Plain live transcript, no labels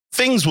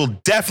things will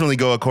definitely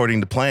go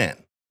according to plan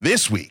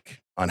this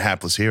week on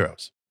Hapless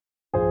Heroes.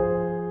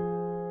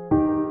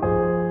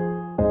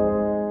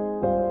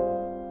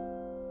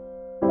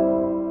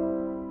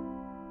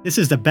 This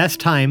is the best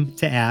time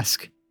to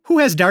ask, who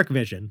has dark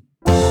vision?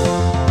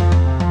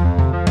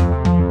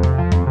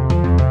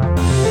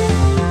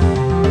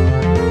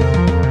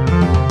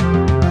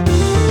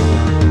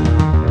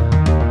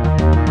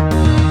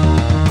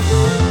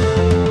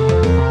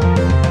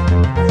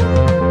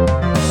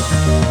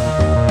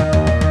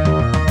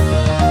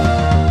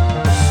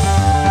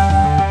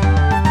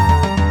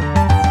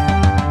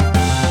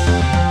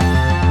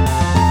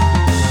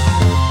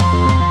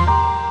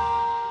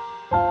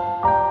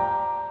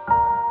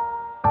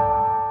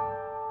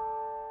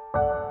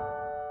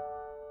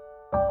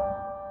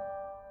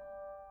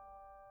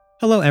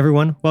 Hello,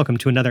 everyone. Welcome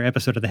to another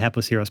episode of the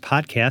Hapless Heroes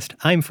podcast.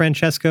 I'm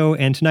Francesco,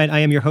 and tonight I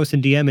am your host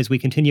and DM as we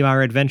continue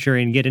our adventure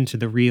and get into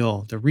the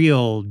real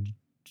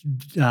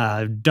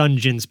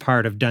dungeons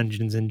part of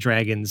Dungeons and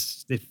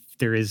Dragons, if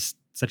there is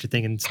such a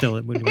thing and still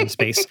in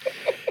space.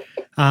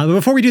 But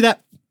before we do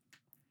that, I'm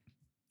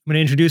going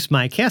to introduce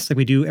my cast like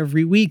we do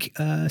every week,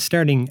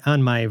 starting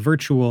on my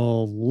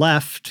virtual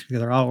left.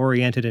 They're all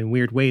oriented in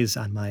weird ways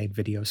on my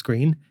video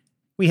screen.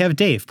 We have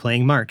Dave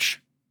playing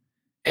March.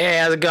 Hey,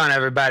 how's it going,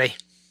 everybody?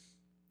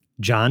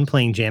 John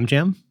playing Jam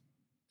Jam.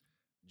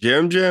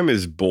 Jam Jam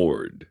is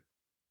bored.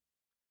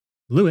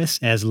 Lewis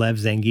as Lev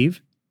Zangief.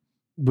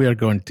 We are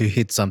going to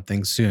hit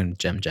something soon,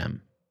 Jam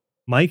Jam.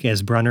 Mike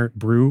as Brunner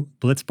Brew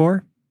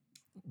Blitzbor.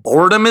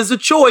 Boredom is a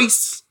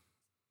choice.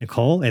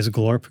 Nicole as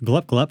Glorp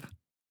Glup Glup.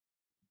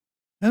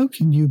 How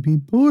can you be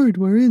bored?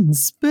 We're in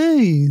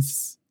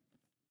space.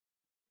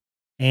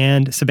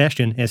 And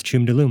Sebastian as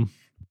Chum de Loom.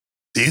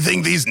 Do you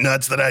think these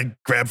nuts that I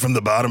grabbed from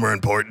the bottom are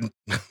important?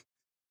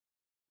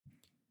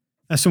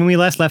 So when we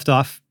last left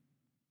off,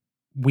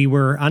 we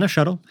were on a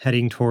shuttle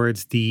heading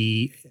towards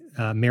the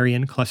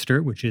Marion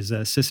cluster, which is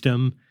a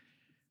system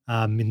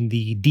in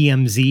the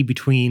DMZ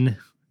between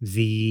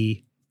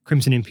the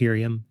Crimson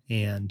Imperium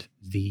and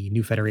the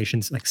New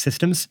Federation's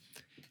systems.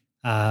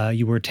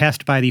 You were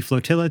tasked by the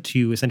flotilla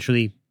to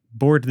essentially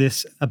board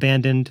this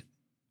abandoned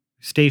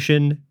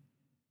station,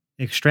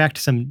 extract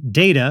some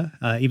data,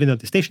 even though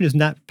the station is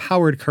not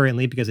powered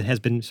currently because it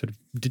has been sort of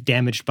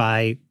damaged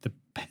by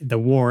the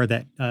war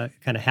that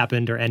kind of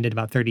happened or ended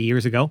about 30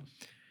 years ago.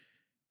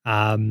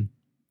 You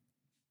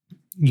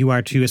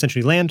are to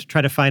essentially land,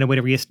 try to find a way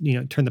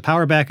to turn the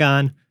power back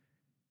on,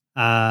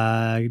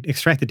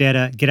 extract the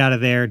data, get out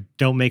of there.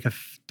 Don't make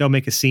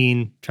a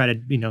scene. Try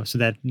to so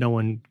that no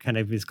one kind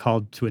of is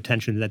called to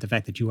attention that the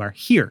fact that you are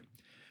here.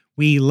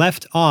 We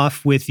left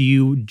off with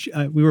you.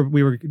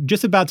 We were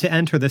just about to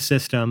enter the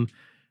system,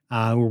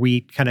 where we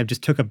kind of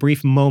just took a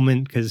brief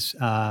moment because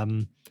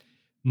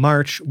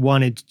March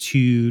wanted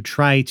to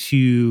try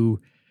to,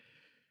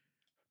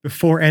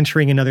 before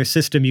entering another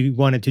system, you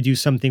wanted to do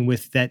something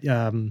with that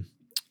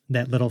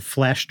little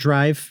flash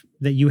drive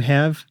that you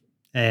have.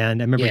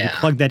 And I remember you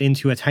plugged that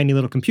into a tiny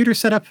little computer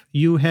setup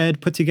you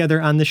had put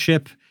together on the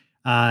ship.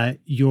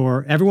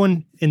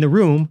 Everyone in the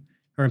room,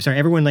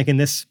 everyone in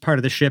this part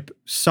of the ship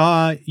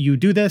saw you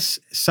do this,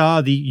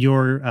 saw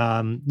your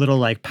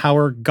little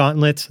power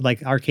gauntlet,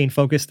 arcane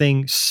focus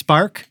thing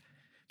spark.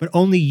 But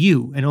only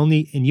you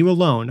and you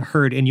alone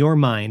heard in your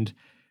mind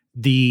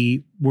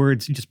the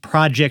words just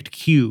Project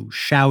Q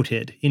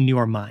shouted in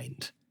your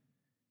mind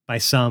by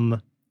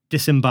some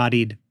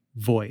disembodied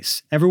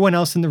voice. Everyone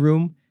else in the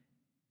room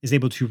is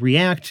able to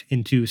react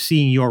into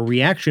seeing your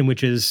reaction,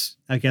 which is,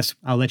 I guess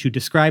I'll let you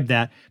describe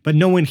that, but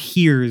no one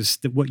hears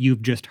what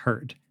you've just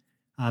heard.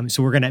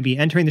 So we're going to be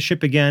entering the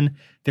ship again.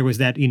 There was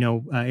that,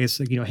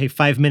 hey,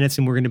 5 minutes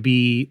and we're going to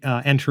be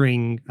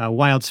entering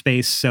wild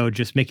space. So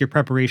just make your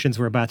preparations.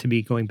 We're about to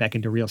be going back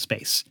into real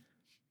space.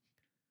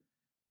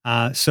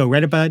 So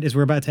right about as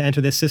we're about to enter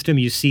this system,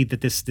 you see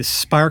that this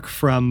spark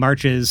from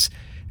March's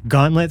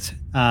gauntlet,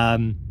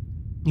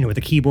 with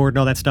the keyboard and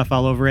all that stuff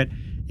all over it.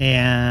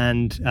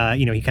 And,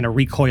 he kind of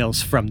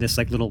recoils from this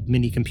little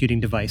mini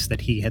computing device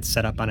that he had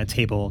set up on a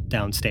table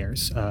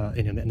downstairs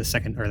in the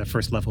second or the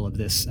first level of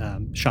this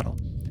shuttle.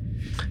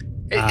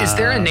 Is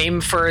there a name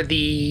for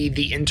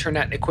the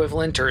internet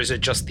equivalent, or is it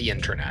just the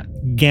internet?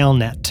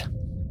 Galnet.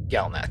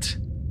 Galnet.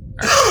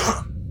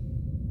 Right.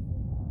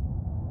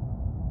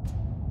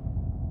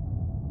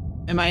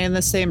 Am I in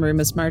the same room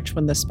as March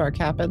when the spark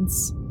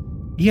happens?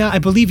 Yeah, I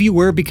believe you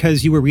were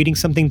because you were reading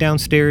something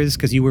downstairs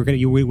because you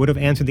would have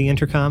answered the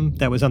intercom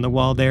that was on the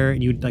wall there,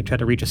 and you'd try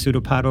to reach a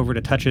pseudopod over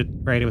to touch it,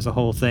 right? It was a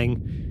whole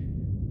thing.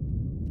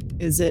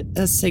 Is it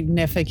a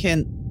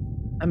significant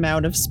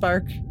amount of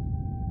spark?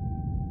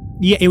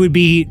 Yeah, it would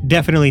be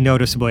definitely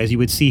noticeable as you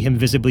would see him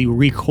visibly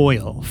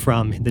recoil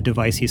from the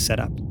device he set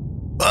up.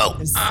 Whoa.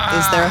 Is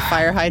there a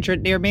fire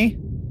hydrant near me?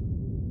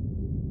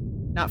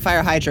 Not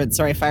fire hydrant,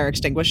 sorry, fire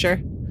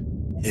extinguisher.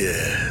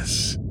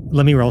 Yes.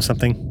 Let me roll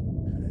something.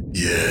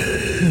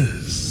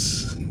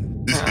 Yes.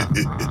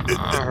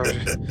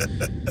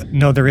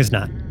 No, there is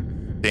not.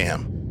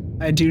 Damn.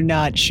 I do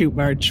not shoot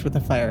March with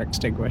a fire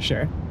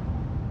extinguisher.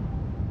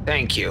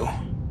 Thank you.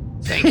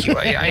 Thank you.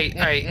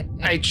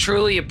 I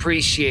truly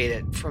appreciate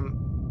it from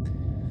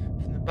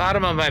the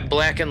bottom of my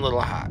blackened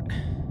little heart.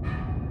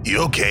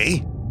 You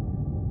okay?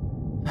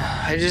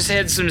 I just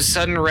had some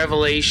sudden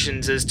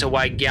revelations as to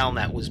why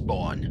Galnet was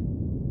born.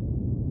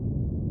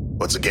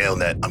 What's a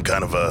Galnet? I'm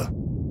kind of a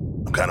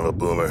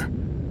boomer.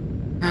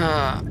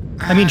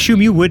 I mean,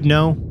 Shum, you would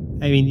know.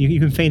 I mean, you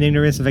can feign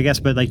ignorance, I guess,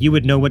 but like you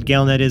would know what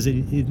Galnet is,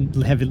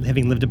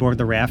 having lived aboard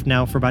the raft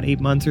now for about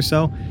 8 months or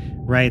so,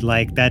 right?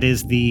 Like that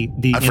is the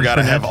I forgot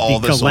I have all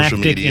the social galactic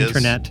medias.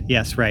 internet.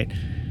 Yes, right.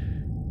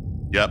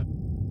 Yep.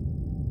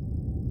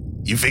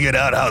 You figured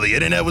out how the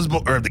internet was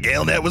or the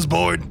Galnet was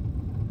born?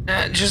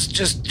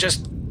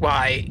 Just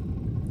why?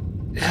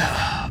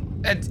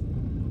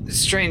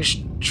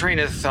 Strange train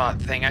of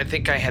thought thing. I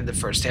think I had the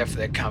first half of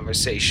that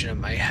conversation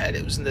in my head.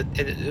 It was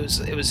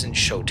in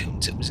show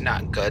tunes. It was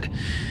not good.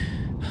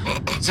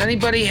 Does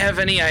anybody have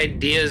any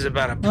ideas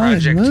about a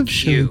Project I love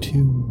Q? show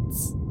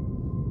tunes.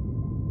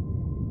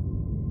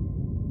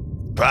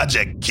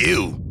 Project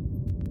Q.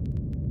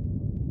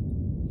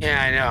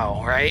 Yeah, I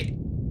know, right?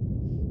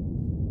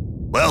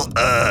 Well,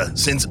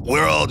 since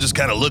we're all just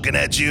kind of looking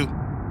at you,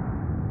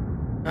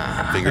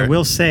 I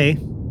will say,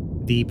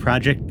 the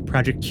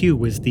Project Q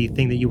was the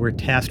thing that you were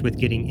tasked with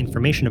getting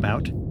information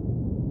about.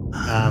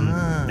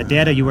 The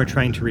data you are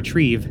trying to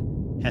retrieve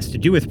has to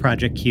do with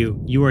Project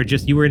Q. You were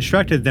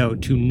instructed, though,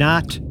 to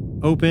not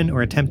open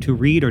or attempt to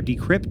read or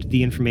decrypt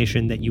the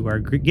information that you are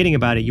getting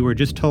about it. You were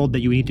just told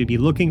that you need to be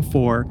looking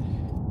for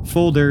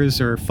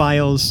folders or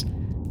files,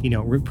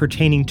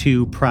 pertaining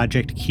to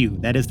Project Q.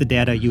 That is the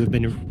data you have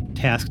been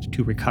tasked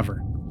to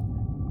recover.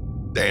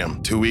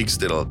 damn, 2 weeks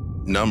did a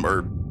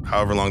number,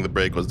 however long the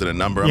break was, did a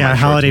number on Yeah, my our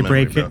holiday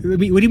short-term break.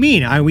 memory, What do you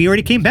mean? We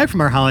already came back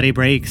from our holiday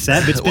break,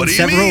 Seb. It's been What do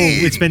you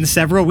mean? It's been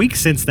several weeks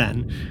since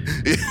then.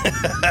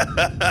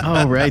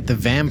 Oh, right, the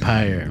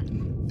vampire.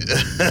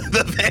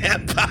 The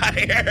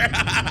vampire.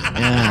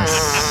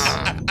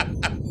 Yes.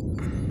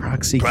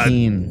 Proxy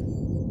Keen.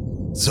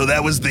 So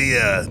that was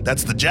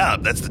that's the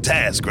job, that's the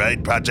task,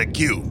 right? Project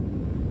Q.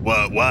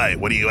 Why?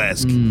 What do you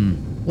ask?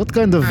 What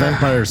kind of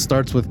vampire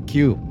starts with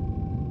Q?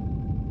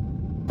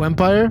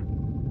 Vampire?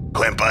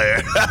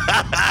 Quampire.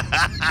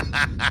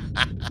 I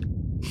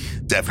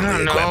Definitely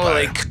don't a know,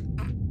 Quampire. like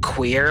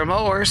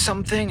Quiermo or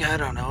something? I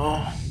don't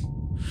know.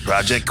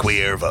 Project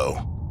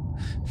Cuervo.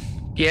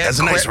 Yeah, Has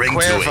a nice ring to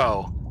it.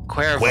 Cuervo.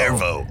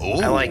 Cuervo.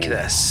 Ooh. I like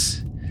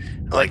this.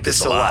 I like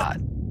this a lot.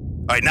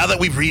 All right, now that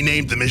we've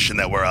renamed the mission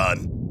that we're on,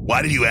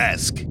 why did you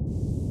ask?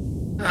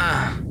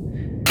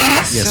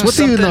 Yes, So what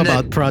do you know something that-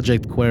 about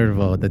Project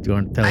Cuervo that you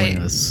aren't telling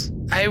us?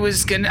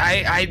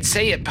 I'd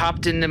say it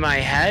popped into my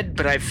head,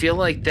 but I feel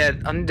like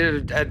that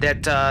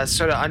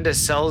sort of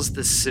undersells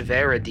the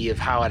severity of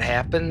how it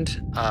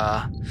happened.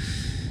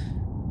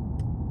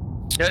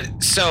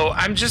 So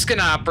I'm just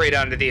gonna operate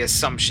under the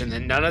assumption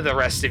that none of the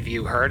rest of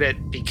you heard it,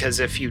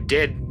 because if you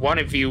did, one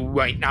of you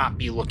might not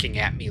be looking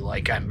at me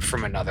like I'm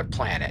from another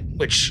planet,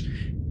 which,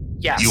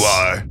 yes. You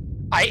are.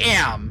 I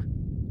am,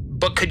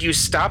 but could you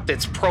stop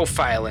its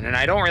profiling? And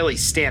I don't really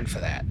stand for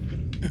that.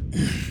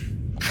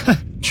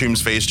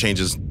 Chum's face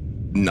changes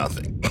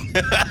nothing.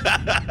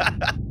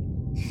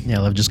 Yeah,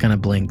 Love just kind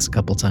of blinks a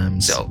couple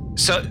times. So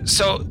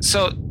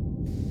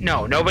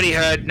no, nobody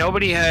heard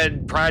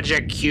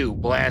Project Q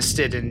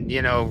blasted in,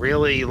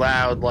 really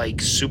loud,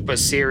 like super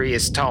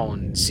serious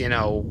tones,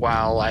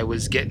 while I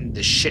was getting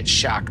the shit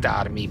shocked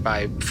out of me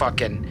by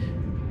fucking,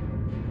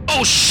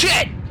 oh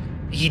shit!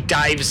 He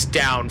dives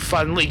down,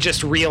 finally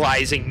just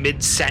realizing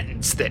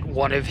mid-sentence that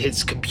one of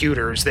his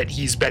computers that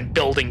he's been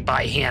building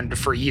by hand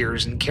for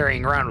years and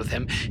carrying around with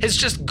him has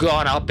just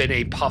gone up in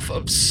a puff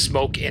of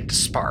smoke and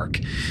spark.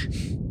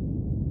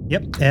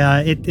 Yep,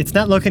 it's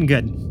not looking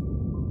good.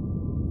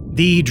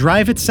 The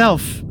drive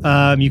itself,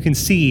 you can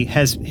see,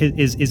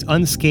 is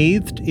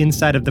unscathed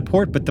inside of the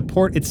port, but the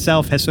port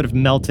itself has sort of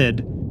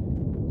melted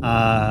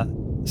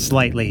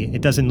slightly.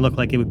 It doesn't look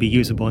like it would be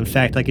usable. In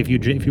fact, like if you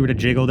were to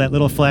jiggle that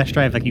little flash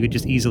drive, like you could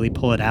just easily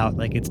pull it out.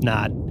 Like it's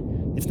not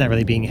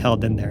really being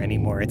held in there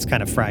anymore. It's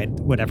kind of fried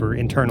whatever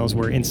internals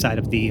were inside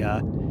of the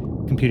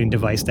computing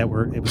device it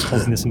was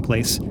holding this in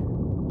place.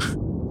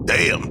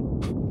 Damn.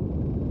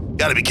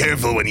 Gotta be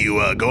careful when you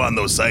go on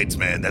those sites,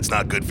 man. That's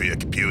not good for your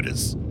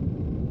computers.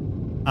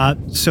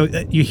 So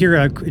you hear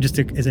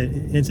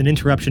as an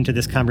interruption to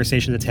this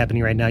conversation that's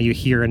happening right now, you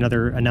hear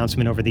another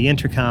announcement over the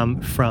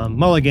intercom from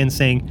Mulligan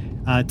saying,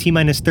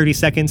 T-minus 30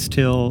 seconds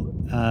till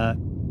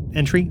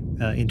entry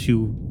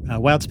into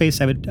wild space.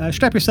 I would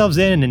strap yourselves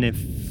in, and if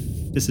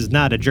this is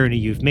not a journey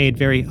you've made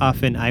very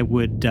often, I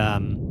would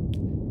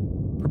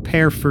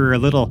prepare for a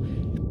little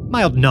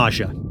mild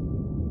nausea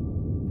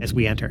as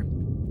we enter.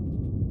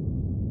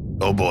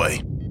 Oh boy.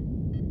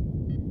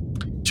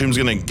 Chum's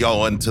gonna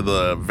go into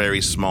the very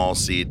small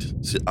seat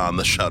on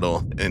the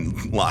shuttle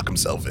and lock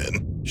himself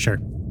in. Sure.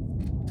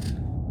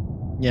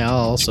 Yeah,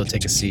 I'll also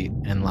take a seat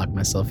and lock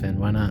myself in.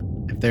 Why not?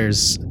 If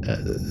there's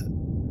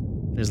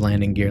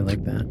landing gear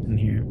like that in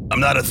here.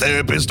 I'm not a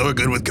therapist or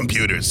good with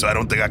computers, so I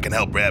don't think I can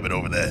help Rabbit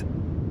over there.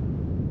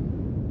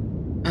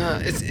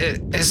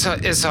 It's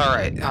all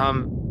right.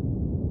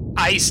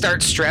 I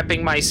start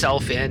strapping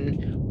myself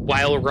in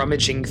while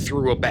rummaging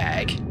through a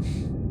bag.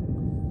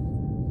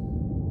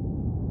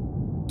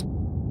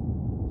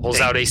 Pulls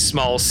out a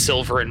small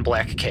silver and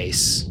black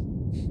case.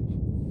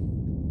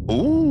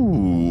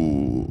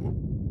 Ooh,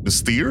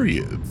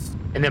 mysterious.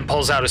 And then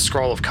pulls out a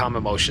scroll of calm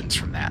emotions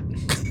from that.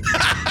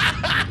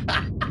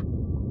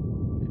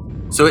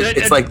 So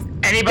it's like,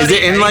 Anybody, is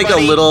it in like a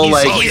little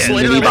he's mini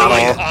literally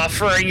bottle?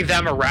 offering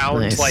them around.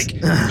 Nice. Like,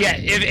 yeah,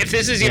 if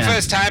this is your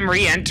first time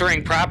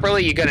re-entering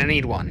properly, you're gonna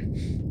need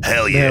one.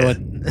 Hell Yeah,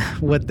 yeah.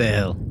 what the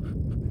hell?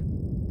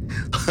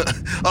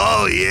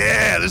 Oh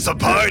yeah, there's a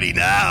party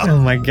now. Oh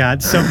my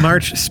god. So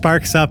March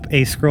sparks up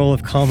a scroll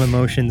of calm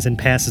emotions and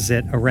passes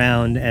it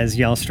around as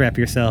y'all strap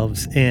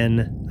yourselves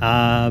in.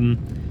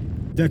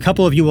 A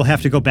couple of you will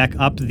have to go back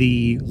up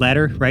the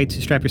ladder, right,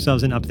 to strap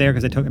yourselves in up there,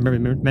 because I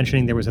remember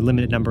mentioning there was a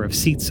limited number of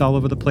seats all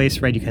over the place,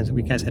 right?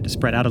 We guys had to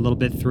spread out a little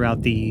bit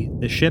throughout the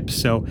ship.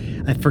 So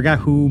I forgot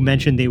who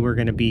mentioned they were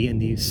going to be in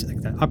these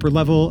like the upper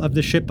level of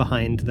the ship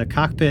behind the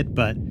cockpit,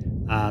 but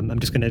I'm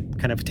just going to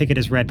kind of take it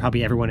as read.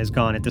 Probably everyone is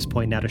gone at this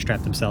point now to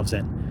strap themselves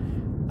in.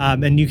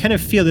 And you kind of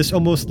feel this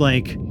almost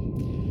like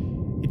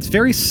it's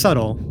very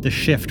subtle, the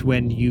shift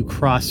when you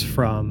cross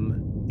from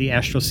the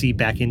astral sea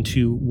back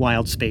into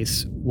wild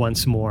space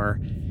once more.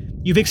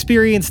 You've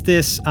experienced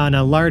this on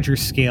a larger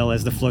scale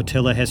as the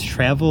flotilla has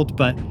traveled,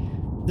 but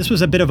this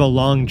was a bit of a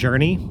long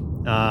journey.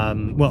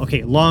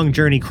 Long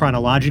journey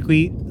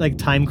chronologically, like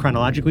time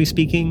chronologically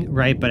speaking,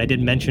 right? But I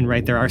did mention,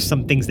 right, there are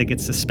some things that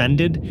get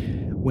suspended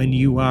when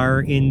you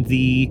are in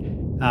the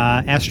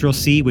astral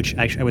sea, which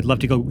I would love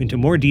to go into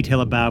more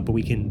detail about, but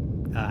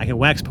I can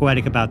wax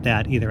poetic about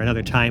that either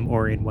another time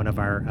or in one of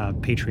our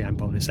Patreon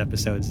bonus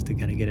episodes to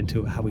kind of get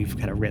into how we've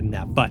kind of written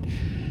that. But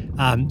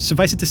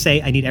suffice it to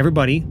say, I need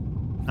everybody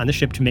on the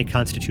ship to make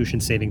Constitution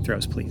saving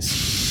throws,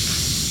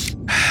 please.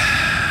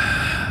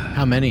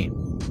 How many?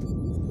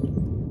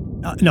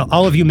 No,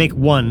 all of you make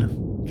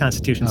one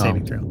Constitution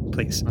saving throw,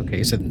 please. Okay,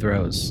 you said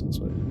throws. That's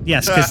what,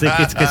 Yes,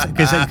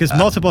 because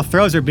multiple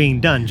throws are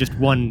being done, just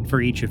one for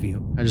each of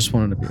you. I just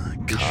wanted to be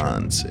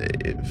Con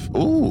save.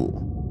 Ooh.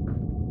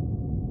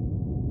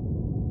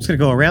 Just gonna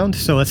go around.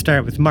 So let's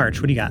start with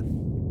March. What do you got?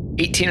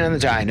 18 on the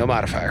die, no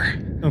modifier.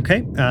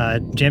 Okay.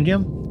 Jam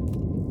Jam,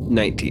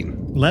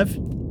 19. Lev,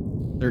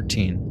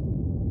 13.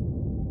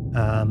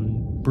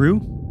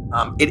 Brew.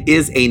 It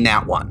is a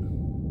nat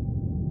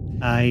 1.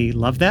 I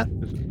love that.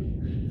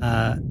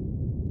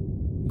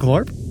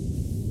 Glorp.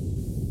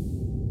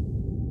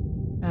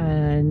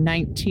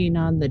 19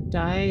 on the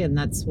die, and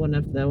that's one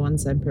of the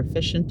ones I'm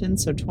proficient in,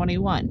 so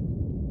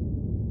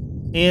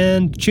 21.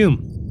 And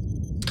Choom.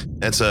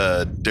 That's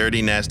a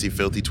dirty, nasty,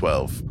 filthy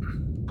 12.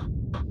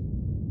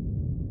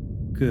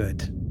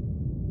 Good.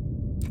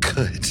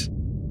 Good.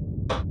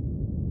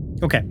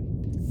 Okay.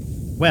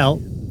 Well,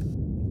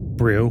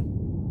 Brew.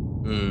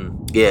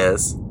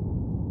 Yes.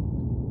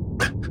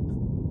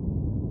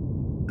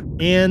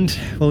 And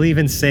we'll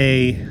even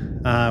say,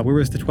 where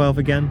was the 12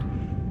 again?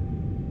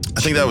 I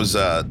think that was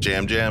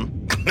Jam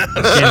Jam. Jam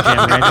Jam,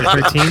 right? The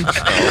 13?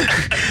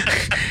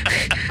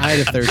 I had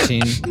a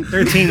 13.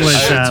 13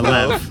 was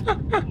Lev.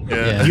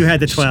 Yeah. You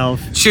had the 12.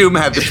 Choom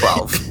had the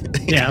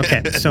 12. Yeah,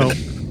 okay. So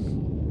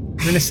I'm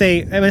going to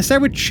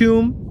start with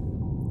Choom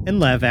and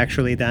Lev,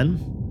 actually, then.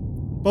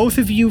 Both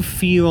of you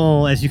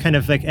feel, as you kind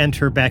of like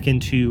enter back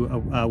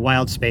into a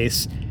wild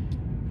space,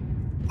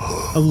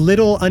 a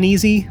little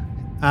uneasy.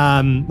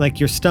 Like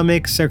your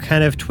stomachs are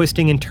kind of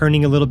twisting and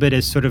turning a little bit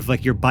as sort of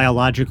like your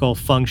biological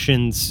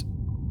functions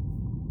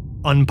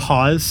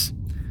unpause.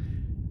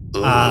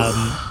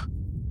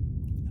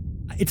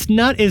 It's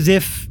not as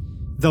if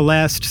the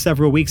last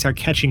several weeks are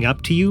catching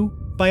up to you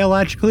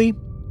biologically.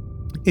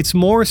 It's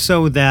more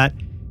so that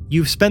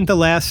you've spent the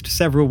last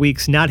several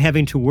weeks not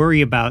having to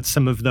worry about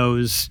some of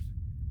those,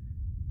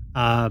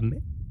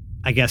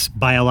 I guess,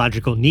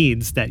 biological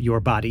needs that your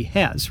body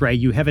has, right?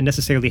 You haven't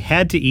necessarily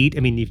had to eat. I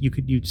mean, you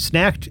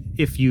snacked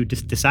if you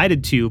just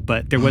decided to,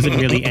 but there wasn't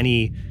really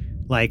any,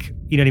 like,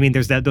 you know what I mean?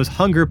 There's those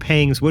hunger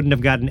pangs wouldn't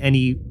have gotten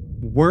any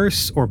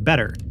worse or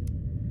better.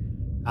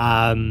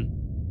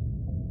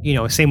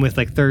 Same with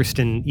like thirst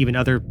and even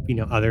other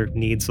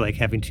needs like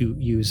having to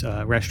use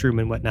a restroom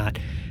and whatnot.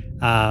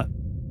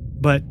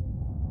 But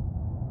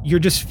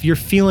you're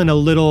feeling a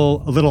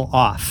little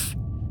off.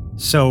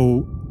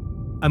 So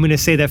I'm going to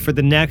say that for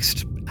the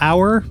next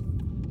hour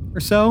or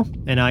so,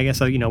 and I guess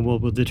we'll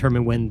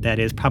determine when that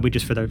is. Probably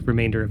just for the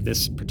remainder of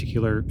this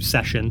particular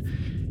session,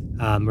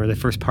 or the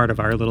first part of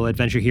our little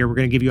adventure here. We're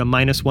going to give you a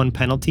 -1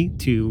 penalty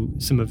to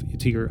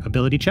your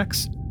ability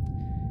checks.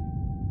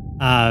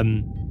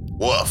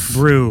 Woof.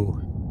 Brew.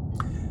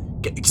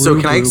 So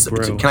Brew,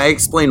 can I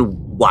explain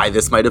why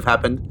this might have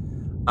happened?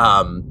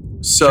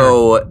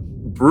 Sure.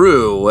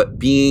 Brew,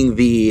 being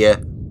the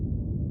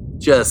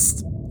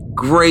just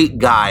great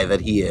guy that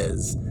he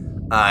is,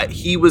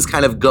 he was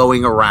kind of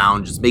going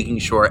around just making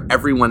sure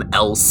everyone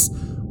else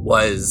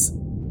was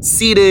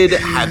seated,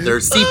 had their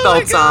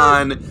seatbelts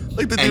on,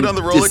 Like the dude and on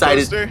the roller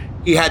decided coaster.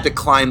 he had to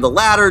climb the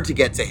ladder to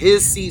get to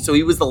his seat, so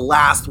he was the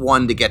last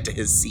one to get to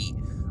his seat.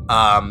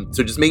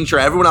 So just making sure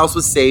everyone else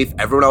was safe,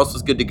 everyone else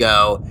was good to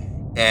go,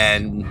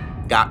 and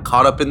got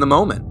caught up in the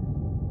moment.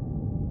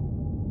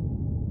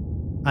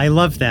 I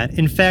love that.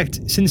 In fact,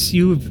 since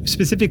you've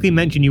specifically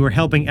mentioned you were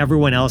helping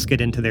everyone else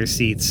get into their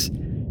seats,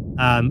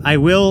 I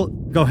will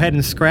go ahead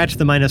and scratch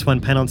the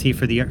 -1 penalty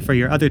for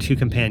your other two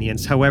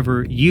companions.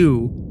 However,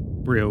 you,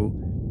 Brew,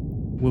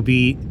 will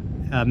be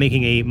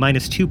making a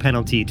 -2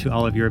 penalty to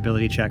all of your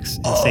ability checks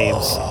and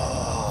saves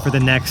for the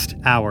next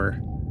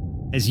hour,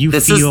 as you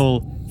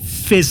feel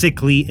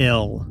physically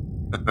ill.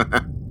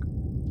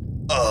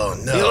 Oh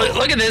no!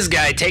 Look at this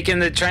guy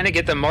trying to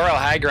get the moral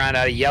high ground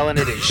out of yelling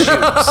at his shoes.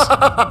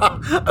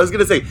 I was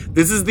gonna say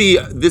this is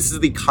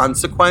the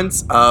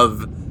consequence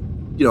of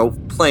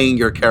playing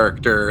your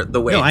character the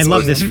way. No, I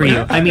love this for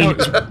you. I mean,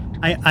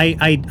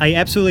 I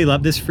absolutely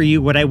love this for you.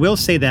 What I will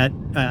say that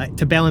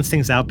to balance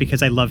things out,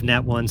 because I love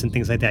nat ones and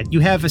things like that,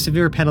 you have a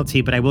severe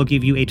penalty, but I will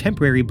give you a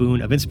temporary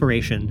boon of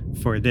inspiration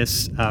for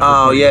this.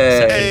 Oh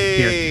yeah!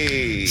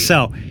 Here.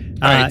 So.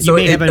 So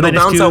it'll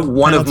bounce out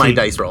one penalty. of my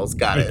dice rolls.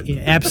 Got it.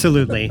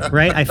 Absolutely,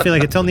 right? I feel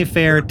like it's only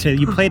fair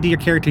you played to your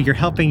character, you're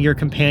helping your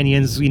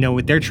companions,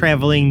 with their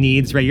traveling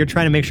needs, right? You're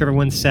trying to make sure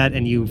everyone's set,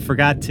 and you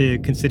forgot to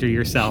consider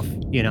yourself,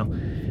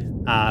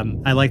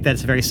 I like that.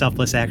 It's a very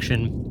selfless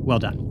action. Well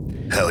done.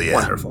 Hell yeah.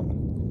 Wonderful.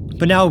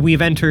 But now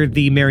we've entered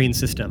the Marion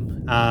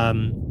system.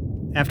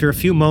 After a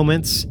few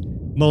moments,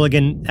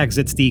 Mulligan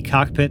exits the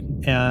cockpit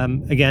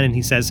again, and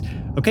he says,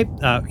 okay,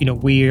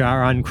 we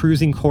are on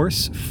cruising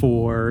course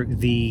for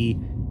the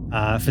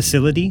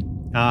facility.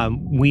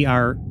 We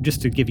are,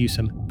 just to give you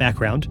some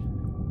background,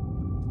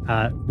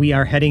 we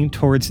are heading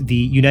towards the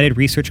United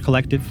Research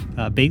Collective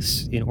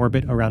base in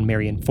orbit around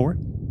Marion 4.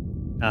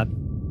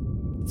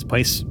 This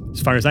place,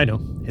 as far as I know,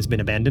 has been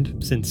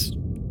abandoned since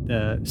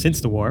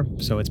the war,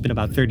 so it's been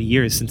about 30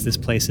 years since this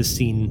place has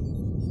seen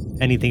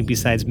anything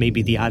besides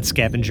maybe the odd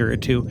scavenger or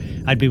two.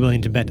 I'd be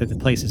willing to bet that the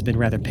place has been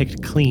rather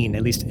picked clean,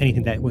 at least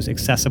anything that was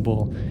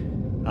accessible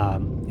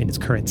in its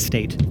current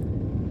state.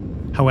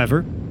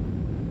 However,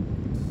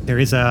 there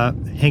is a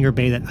hangar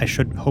bay that I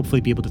should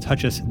hopefully be able to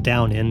touch us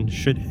down in.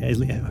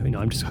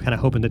 I'm just kind of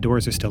hoping the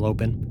doors are still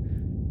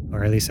open,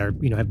 or at least are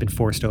have been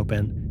forced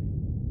open.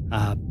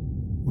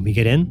 When we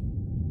get in,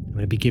 I'm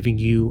going to be giving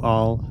you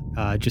all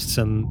just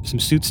some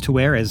suits to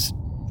wear, as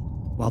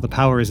while the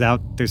power is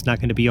out, there's not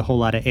going to be a whole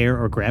lot of air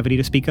or gravity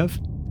to speak of.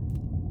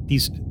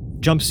 These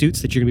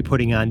jumpsuits that you're going to be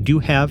putting on do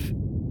have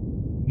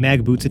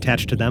mag boots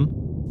attached to them.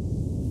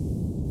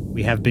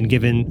 We have been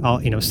given all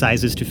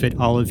sizes to fit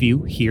all of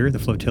you here. The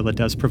flotilla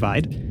does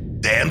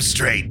provide. Damn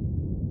straight.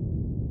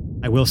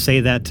 I will say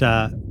that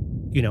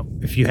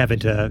if you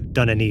haven't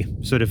done any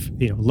sort of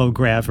low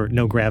grav or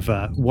no grav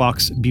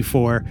walks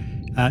before,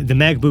 the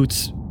mag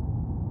boots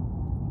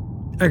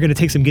are going to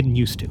take some getting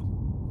used to.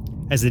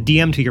 As the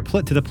DM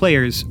to the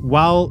players,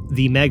 while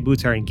the mag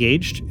boots are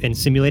engaged and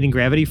simulating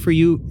gravity for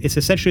you, it's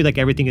essentially like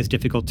everything is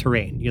difficult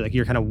terrain.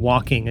 You're kind of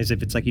walking as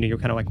if it's like you're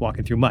kind of like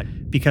walking through mud,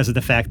 because of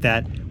the fact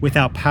that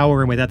without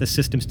power and without the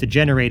systems to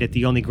generate it,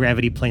 the only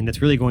gravity plane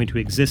that's really going to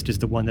exist is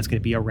the one that's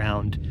going to be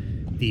around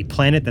the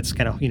planet that's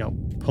kind of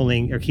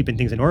pulling or keeping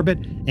things in orbit,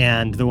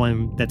 and the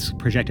one that's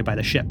projected by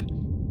the ship.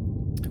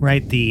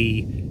 Right,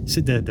 the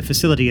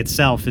facility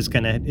itself is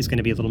gonna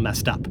be a little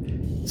messed up.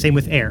 Same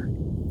with air.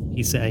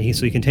 So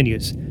he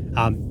continues.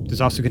 There's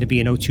also going to be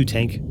an O2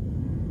 tank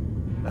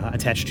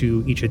attached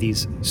to each of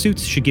these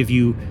suits. Should give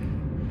you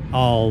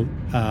all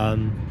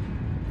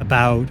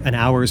about an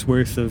hour's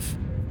worth of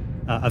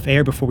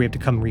air before we have to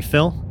come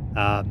refill.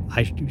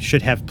 I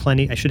should have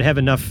plenty. I should have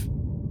enough.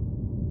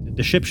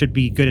 The ship should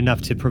be good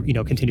enough to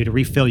continue to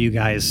refill you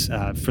guys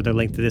for the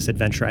length of this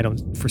adventure. I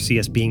don't foresee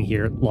us being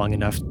here long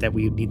enough that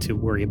we need to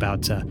worry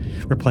about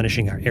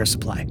replenishing our air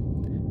supply.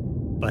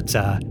 But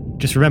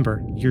just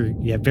remember,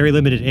 you have very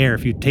limited air.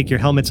 If you take your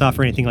helmets off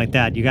or anything like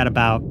that, you got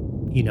about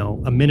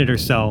a minute or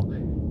so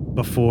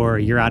before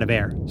you're out of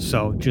air.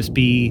 So just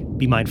be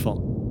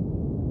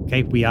mindful.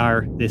 Okay,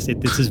 this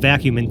is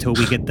vacuum until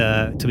we get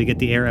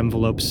the air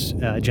envelopes,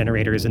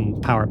 generators,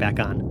 and power back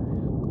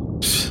on.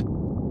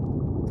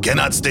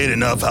 Cannot state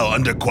enough how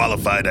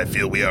underqualified I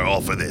feel we are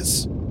all for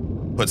this.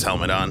 Puts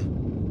helmet on.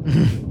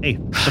 Hey,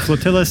 the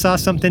flotilla saw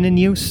something in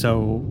you,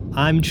 so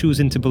I'm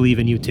choosing to believe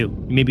in you too.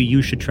 Maybe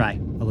you should try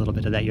a little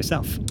bit of that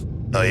yourself.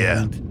 Oh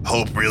yeah,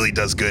 hope really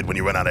does good when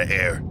you run out of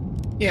air.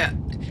 Yeah.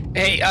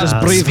 Hey,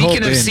 breathe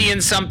speaking hope of in.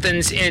 seeing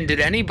something's in, did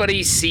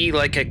anybody see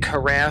like a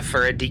carafe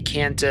or a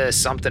decanter,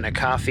 something of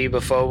coffee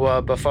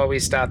before we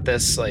start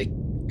this?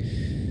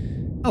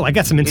 Oh, I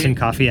got some instant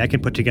coffee I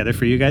can put together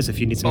for you guys if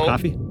you need some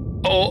coffee.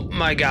 Oh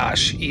my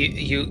gosh,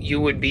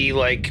 you would be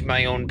like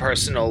my own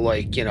personal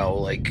Lord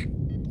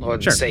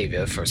and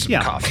Savior for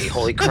some coffee.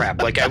 Holy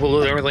crap! I will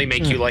literally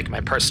make you like my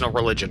personal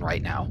religion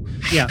right now.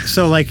 Yeah.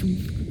 So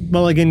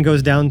Mulligan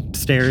goes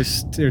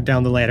downstairs or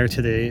down the ladder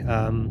to the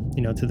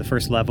to the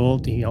first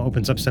level. He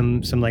opens up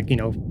some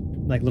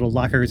little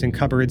lockers and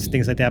cupboards,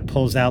 things like that.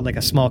 Pulls out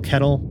a small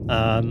kettle,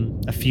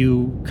 a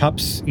few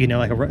cups,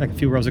 a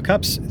few rows of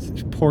cups.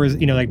 Pours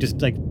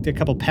just a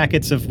couple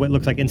packets of what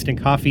looks like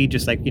instant coffee.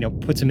 Just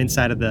puts them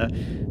inside of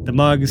the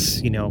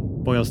mugs,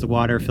 boils the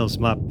water, fills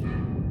them up.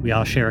 We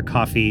all share a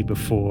coffee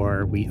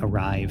before we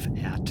arrive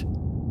at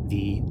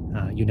the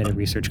United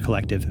Research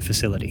Collective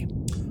facility.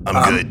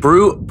 I'm good.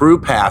 Brew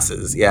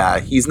passes. Yeah,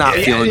 he's not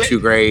feeling too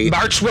great.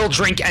 March will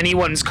drink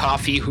anyone's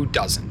coffee who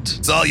doesn't.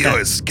 It's all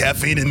yours.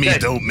 Caffeine and me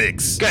Good. don't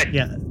mix. Good.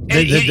 Yeah.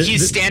 And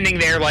he's standing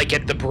there like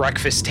at the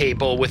breakfast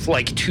table with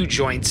like 2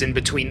 joints in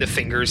between the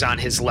fingers on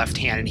his left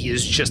hand, and he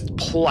is just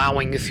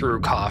plowing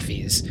through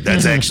coffees.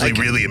 That's actually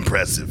really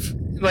impressive.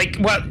 Like,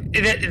 well,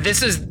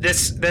 this is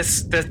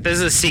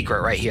a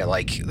secret right here.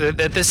 Like,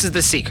 this is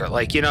the secret.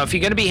 Like, if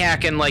you're gonna be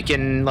hacking like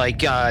in like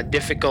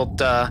difficult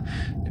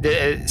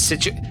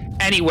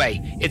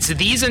anyway, it's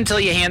these until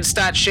your hands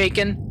start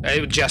shaking,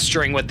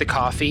 gesturing with the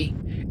coffee,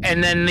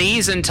 and then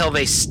these until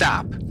they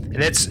stop.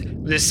 And that's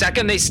the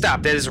second they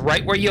stop. That is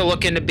right where you're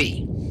looking to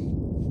be.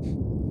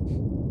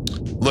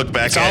 Look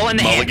back It's all in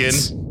at the Mulligan.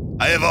 hands.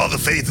 I have all the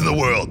faith in the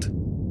world.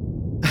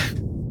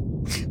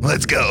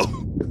 Let's go.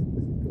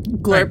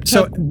 Glurp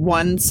so- took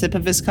one sip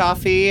of his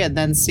coffee and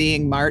then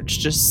seeing March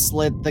just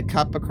slid the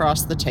cup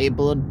across the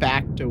table and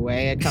backed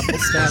away a couple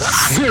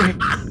steps.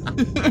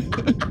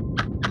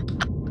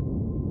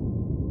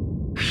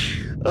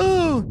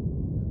 Oh,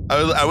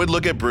 I would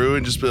look at Brew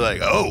and just be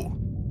like, "Oh,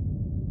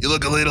 you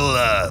look a little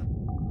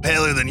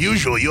paler than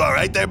usual. You all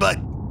right there, bud?"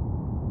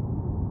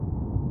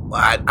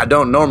 I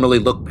don't normally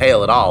look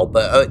pale at all,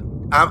 but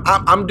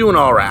I'm doing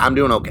all right. I'm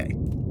doing okay.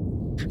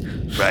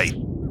 Right.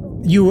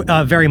 You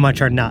very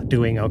much are not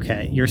doing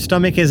okay. Your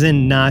stomach is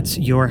in knots.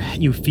 You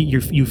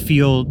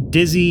feel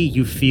dizzy.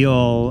 You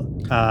feel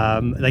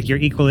like your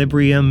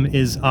equilibrium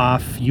is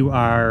off. You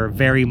are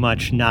very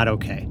much not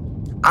okay.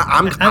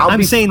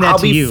 I'm saying that I'll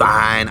to be you.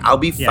 fine. I'll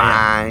be Yeah.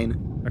 fine.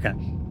 Okay.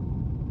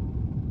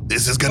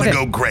 This is gonna Okay.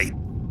 go great.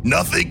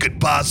 Nothing could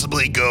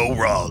possibly go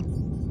wrong.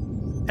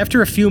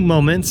 After a few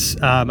moments,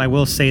 I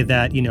will say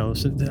that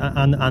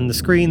on the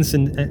screens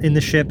in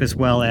the ship, as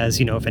well as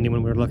if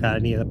anyone were to look at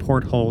any of the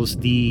portholes,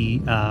 the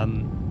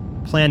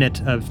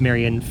planet of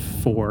Marion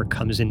 4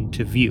 comes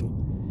into view.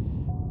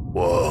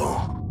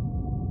 Whoa.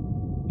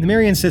 The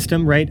Marion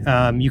system, right?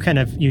 You're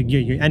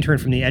entering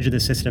from the edge of the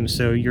system,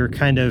 so you're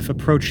kind of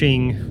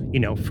approaching,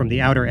 from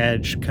the outer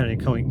edge, kind of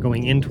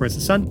going in towards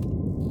the sun.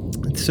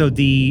 So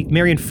the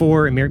Marion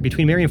 4 and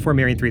between Marion 4 and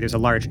Marion 3, there's a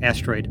large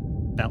asteroid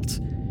belt.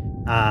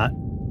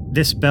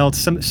 This belt,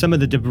 some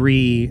of the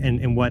debris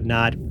and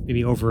whatnot,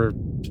 maybe over,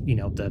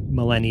 the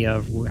millennia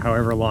of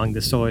however long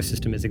the solar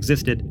system has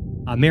existed.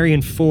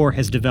 Marion 4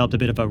 has developed a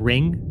bit of a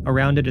ring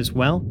around it as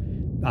well,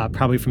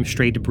 probably from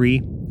stray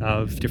debris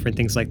of different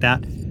things like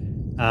that,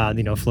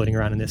 floating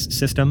around in this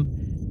system.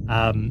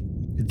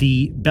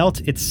 The belt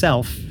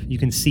itself, you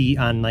can see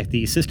on like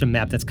the system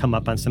map that's come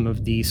up on some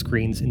of the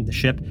screens in the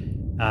ship,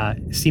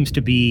 seems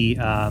to be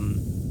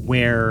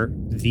where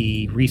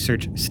the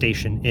research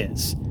station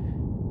is.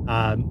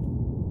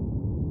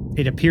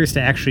 It appears to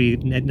actually,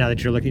 now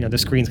that you're looking, the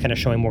screen's kind of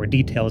showing more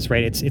details,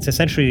 right? It's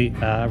essentially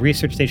a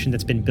research station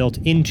that's been built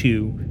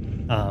into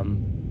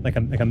like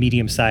a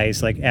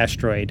medium-sized like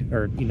asteroid,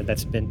 or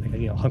that's been like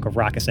a hunk of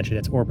rock essentially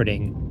that's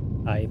orbiting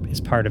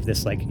as part of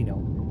this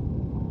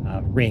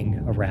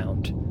ring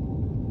around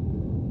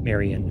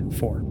Marion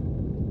 4.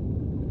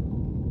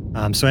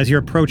 So as you're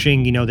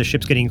approaching, the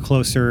ship's getting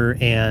closer,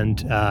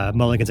 and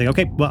Mulligan's like,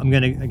 okay, well, I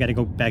gotta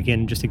go back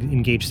in just to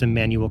engage some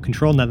manual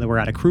control now that we're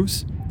out of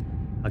cruise.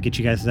 I'll get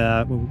you guys,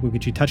 we'll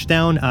get you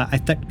touchdown.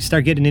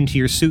 Start getting into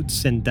your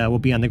suits, and we'll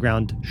be on the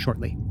ground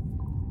shortly.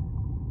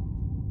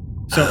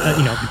 So,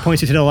 he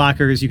points you to the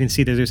lockers. You can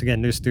see that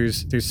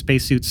there's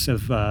spacesuits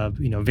of,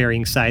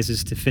 varying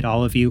sizes to fit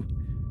all of you.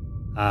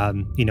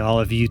 All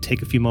of you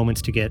take a few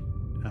moments to get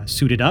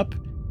suited up,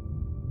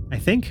 I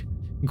think.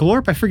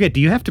 Glorp, I forget,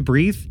 do you have to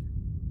breathe?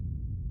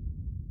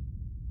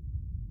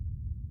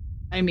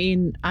 I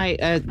mean,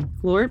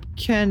 Glorp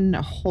can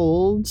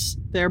hold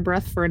their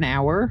breath for an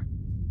hour.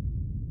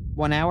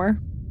 1 hour.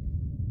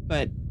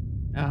 But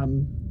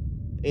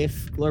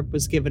if Glorp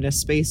was given a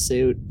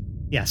spacesuit.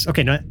 Yes.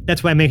 Okay. No,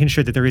 that's why I'm making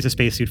sure that there is a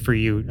spacesuit for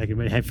you. Like,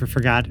 I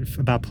forgot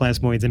about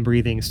plasmoids and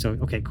breathing. So,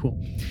 okay, cool.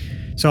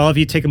 So all of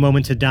you take a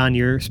moment to don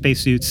your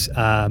spacesuits,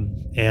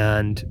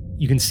 and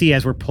you can see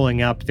as we're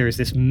pulling up, there's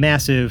this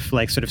massive,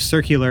 sort of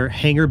circular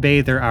hangar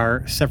bay. There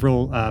are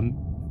several,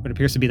 what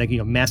appears to be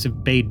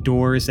massive bay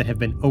doors that have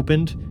been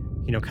opened,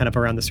 kind of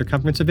around the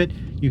circumference of it.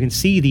 You can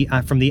see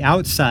from the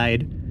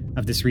outside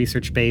of this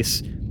research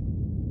base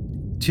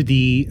to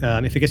the,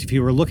 if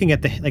you were looking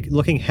at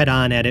looking head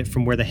on at it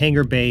from where the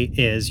hangar bay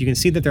is, you can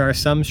see that there are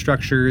some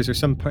structures or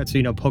some parts,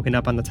 poking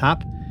up on the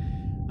top.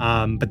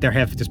 But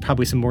there's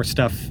probably some more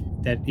stuff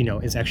that,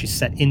 is actually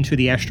set into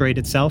the asteroid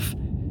itself.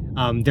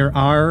 You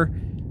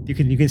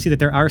can see that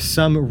there are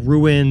some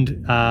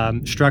ruined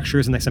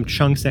structures and some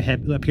chunks that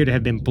appear to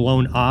have been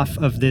blown off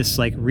of this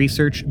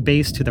research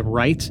base to the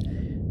right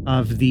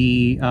of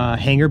the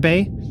hangar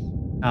bay.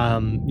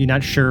 You're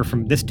not sure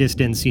from this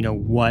distance,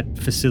 what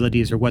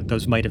facilities or what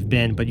those might have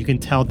been, but you can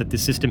tell that the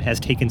system has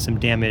taken some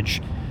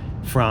damage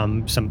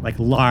from some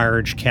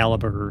large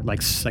caliber,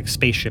 like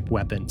spaceship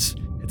weapons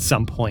at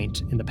some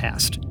point in the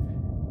past.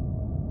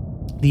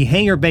 The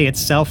hangar bay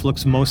itself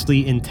looks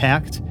mostly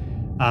intact,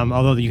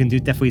 although you can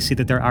definitely see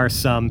that there are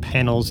some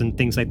panels and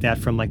things like that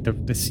from like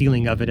the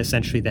ceiling of it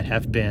essentially that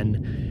have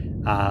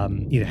been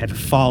either have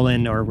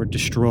fallen or were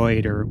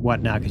destroyed or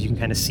whatnot, because you can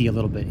kind of see a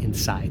little bit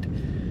inside.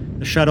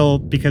 The shuttle,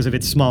 because of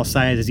its small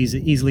size, is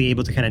easily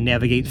able to kind of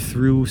navigate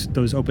through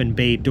those open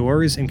bay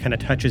doors and kind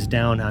of touches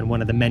down on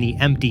one of the many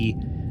empty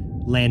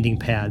landing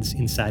pads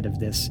inside of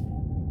this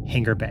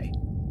hangar bay.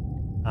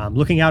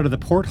 Looking out of the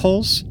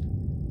portholes,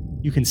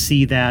 you can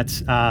see that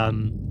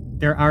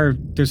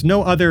there's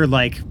no other,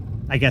 like,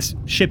 I guess,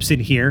 ships in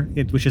here,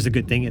 which is a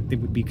good thing. It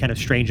would be kind of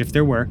strange if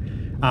there were.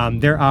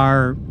 There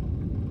are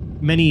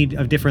many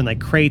of different, like,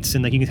 crates,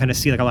 and like you can kind of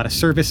see like a lot of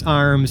service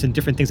arms and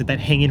different things that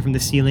hang in from the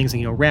ceilings, and,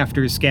 you know,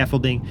 rafters,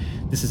 scaffolding.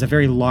 This is a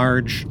very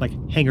large, like,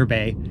 hangar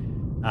bay.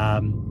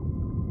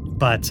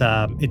 But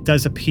it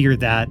does appear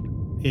that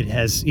it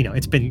has, you know,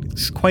 it's been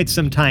quite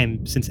some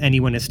time since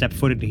anyone has stepped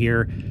foot in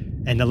here.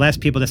 And the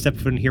last people that stepped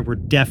foot in here were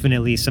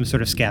definitely some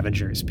sort of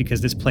scavengers, because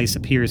this place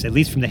appears, at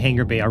least from the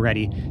hangar bay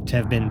already, to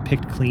have been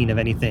picked clean of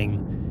anything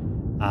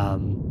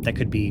that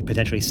could be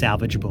potentially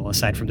salvageable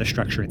aside from the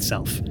structure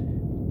itself.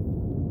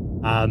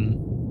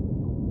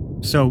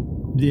 So,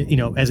 you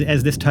know,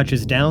 as this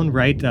touches down,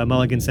 right,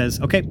 Mulligan says,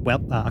 "Okay,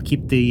 well, I'll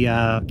keep the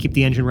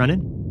engine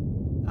running.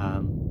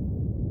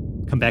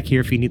 Come back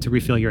here if you need to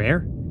refill your air,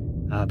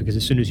 because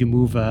as soon as you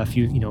move a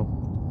few, you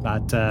know,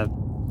 about,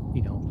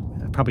 you know,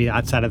 probably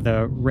outside of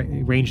the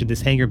range of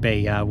this hangar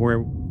bay,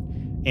 where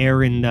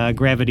air and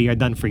gravity are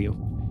done for you.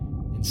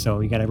 And so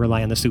you got to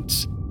rely on the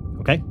suits.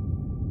 Okay?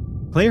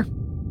 Clear?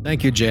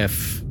 Thank you,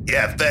 Jeff.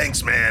 Yeah,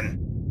 thanks, man.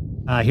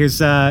 Here's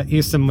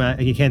some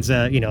he hands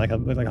you know, like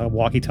a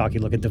walkie-talkie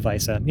looking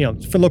device. You know,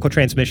 for local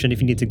transmission,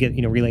 if you need to get,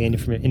 you know, relay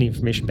any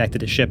information back to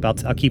the ship,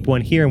 I'll keep one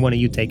here and one of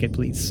you take it,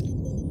 please.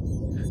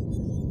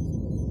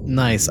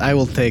 Nice. I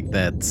will take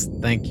that.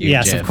 Thank you,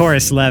 Yes, Jeff. of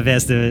course, Lev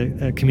as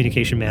the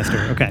communication master.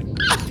 Okay.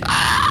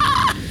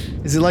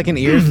 Is it like an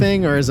ear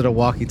thing, or is it a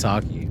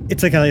walkie-talkie?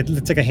 It's like a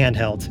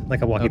handheld,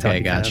 like a walkie-talkie.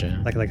 Okay, gotcha.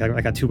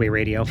 Like a two-way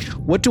radio.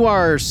 What do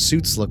our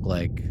suits look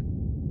like?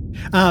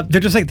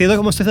 They're just like, they look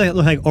almost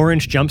like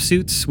orange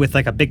jumpsuits with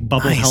like a big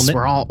bubble Nice. helmet.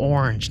 We're all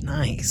orange.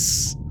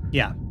 Nice.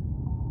 Yeah.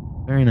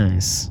 Very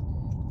nice.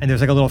 And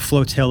there's like a little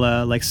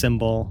flotilla like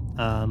symbol.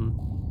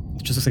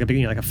 It just looks like a big,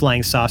 you know, like a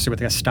flying saucer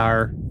with like a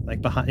star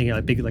like behind, you know,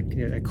 a big like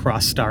a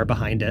cross star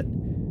behind it.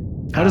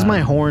 How does my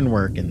horn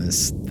work in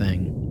this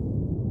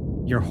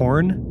thing? Your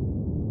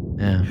horn?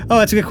 Yeah. Oh,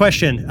 that's a good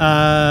question.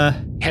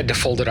 Had to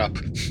fold it up.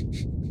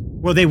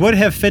 Well, they would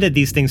have fitted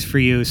these things for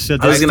you, so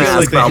I was going to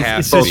ask about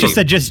it's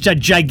just a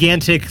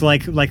gigantic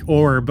like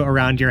orb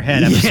around your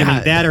head. I'm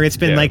assuming that, or it's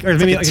been like, or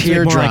maybe like a it's like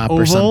more like teardrop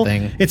or oval.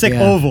 something. It's like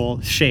Yeah. oval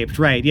shaped,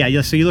 right?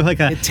 Yeah. So you look like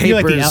a It you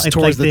look like tapers the,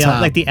 towards the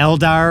top. like the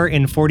Eldar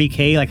in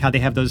 40K, like how they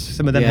have those.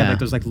 Some of them have like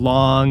those like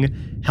long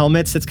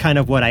helmets. That's kind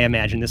of what I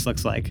imagine this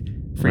looks like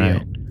for you.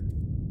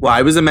 Well,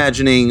 I was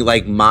imagining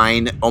like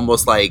mine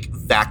almost like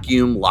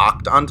vacuum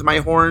locked onto my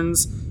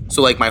horns.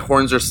 So like my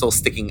horns are still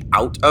sticking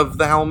out of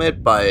the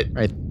helmet, but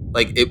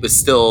like it was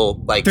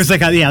still like there's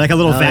like a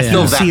little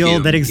vacuum seal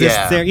vacuum. that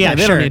exists there. Yeah,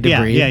 they sure. don't need to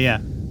breathe. Yeah.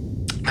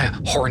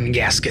 Horn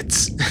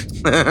gaskets.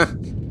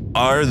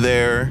 Are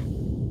there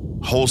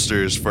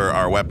holsters for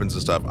our weapons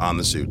and stuff on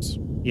the suits?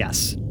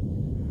 Yes.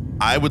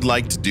 I would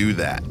like to do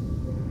that.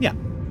 Yeah.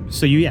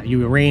 So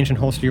you arrange and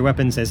holster your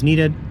weapons as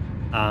needed,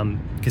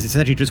 because it's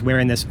essentially just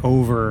wearing this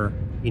over,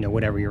 you know,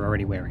 whatever you're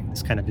already wearing.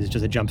 This kind of is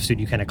just a jumpsuit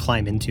you kind of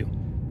climb into.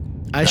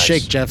 I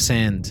shake Jeff's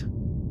hand.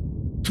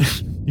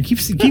 You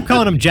keep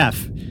calling him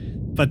Jeff,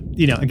 but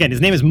you know, again, his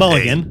name is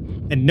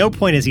Mulligan. At no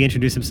point has he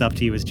introduced himself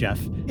to you as Jeff.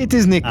 It's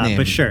his nickname.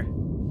 But sure.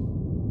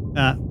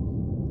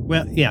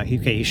 Well, yeah.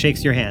 He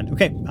shakes your hand.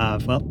 Okay.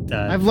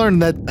 I've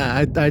learned that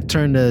I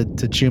turned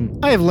to Chum.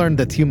 I have learned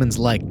that humans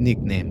like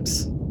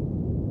nicknames.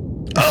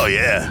 Oh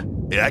yeah,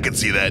 I can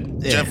see that.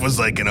 Yeah. Jeff was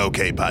like an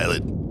okay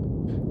pilot.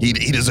 He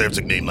deserves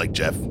a name like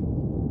Jeff.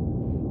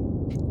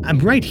 I'm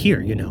right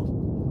here, you know.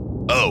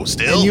 Oh,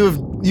 still?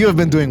 And you have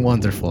been doing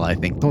wonderful, I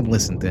think. Don't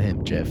listen to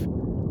him, Jeff.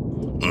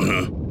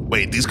 Mm-hmm.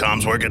 Wait, these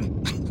comms working?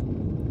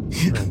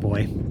 Oh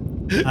boy.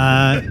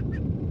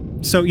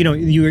 So you know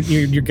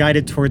you're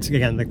guided towards,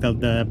 again, like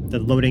the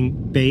loading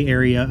bay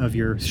area of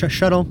your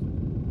shuttle.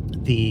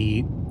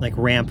 The like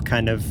ramp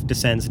kind of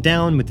descends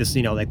down with this,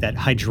 you know, like that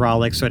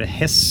hydraulic sort of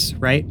hiss,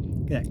 right?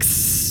 That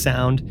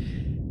sound.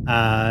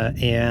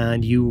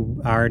 And you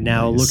are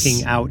now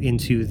looking out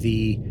into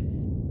the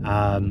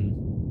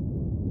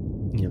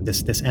you know,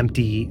 this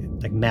empty,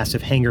 like,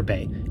 massive hangar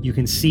bay. You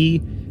can see,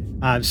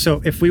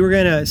 so if we were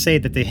going to say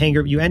that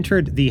you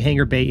entered the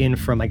hangar bay in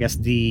from, I guess,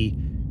 the,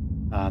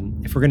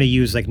 if we're going to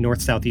use, like,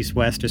 north, south, east,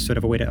 west as sort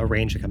of a way to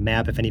arrange, like, a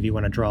map, if any of you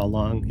want to draw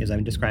along as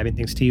I'm describing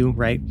things to you,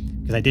 right?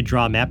 Because I did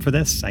draw a map for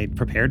this. I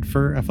prepared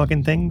for a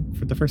fucking thing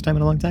for the first time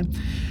in a long time.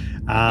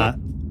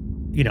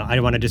 You know, I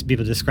want to just be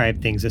able to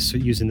describe things as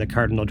using the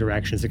cardinal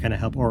directions to kind of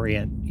help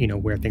orient, you know,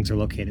 where things are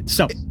located.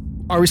 So,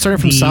 are we starting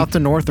from south to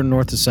north or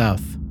north to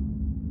south?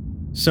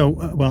 So,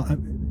 what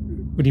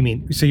do you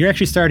mean? So you're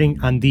actually starting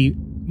on the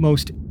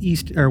most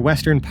east or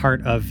western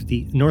part of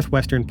the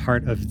northwestern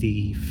part of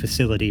the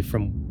facility,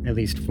 at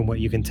least from what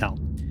you can tell.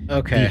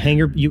 Okay. The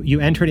hangar, you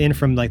entered in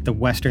from like the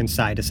western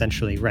side,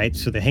 essentially, right?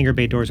 So the hangar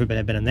bay doors would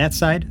have been on that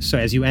side. So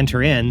as you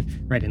enter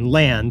in, right, and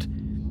land,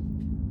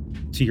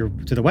 to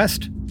the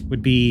west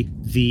would be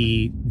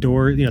the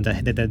door,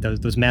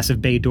 those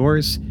massive bay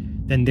doors.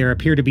 Then there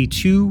appear to be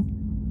two,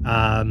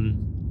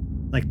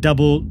 like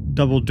double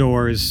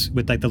doors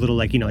with like the little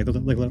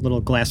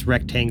little glass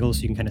rectangles,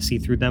 so you can kind of see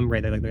through them,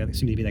 right? They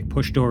seem to be like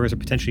push doors or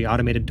potentially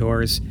automated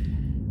doors,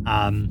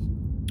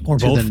 or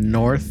to both. the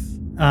north.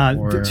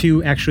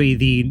 To actually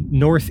the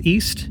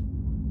northeast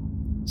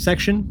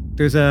section.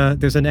 There's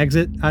an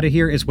exit out of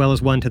here, as well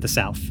as one to the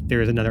south.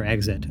 There is another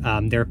exit.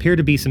 There appear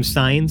to be some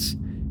signs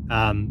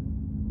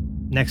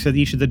next to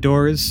each of the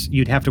doors.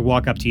 You'd have to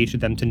walk up to each of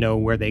them to know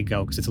where they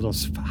go, because this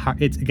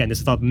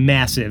is a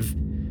massive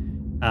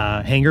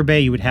hangar bay.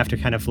 You would have to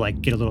kind of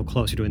like get a little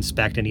closer to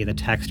inspect any of the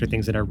text or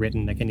things that are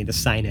written, like any of the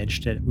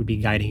signage that would be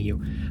guiding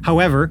you.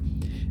 However,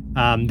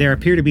 there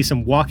appear to be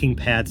some walking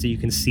paths that you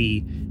can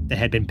see that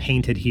had been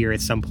painted here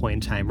at some point in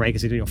time, right?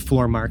 Because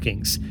floor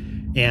markings,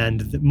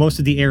 and most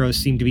of the arrows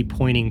seem to be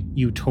pointing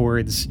you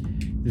towards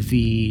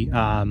the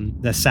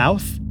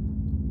south,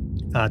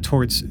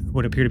 towards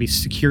what appear to be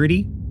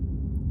security.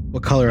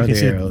 What color are the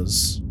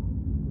arrows?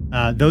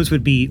 Those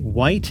would be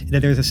white.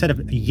 Then there's a set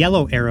of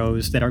yellow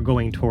arrows that are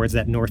going towards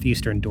that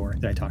northeastern door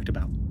that I talked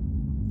about.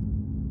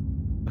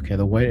 Okay,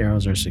 the white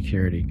arrows are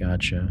security.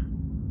 Gotcha.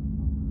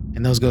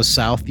 And those go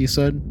south, you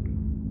said?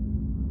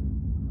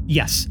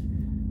 Yes.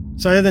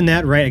 So other than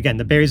that, right, again,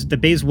 the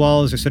bay's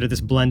walls are sort of this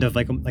blend of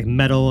like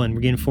metal and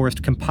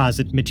reinforced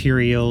composite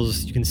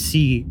materials. You can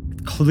see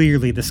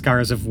clearly the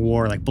scars of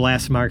war, like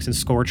blast marks and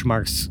scorch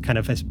marks, kind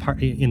of as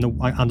part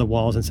on the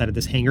walls inside of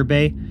this hangar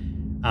bay.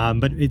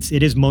 But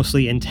it is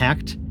mostly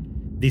intact.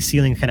 The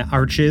ceiling kind of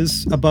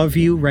arches above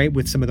you, right,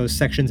 with some of those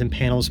sections and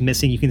panels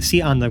missing. You can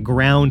see on the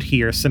ground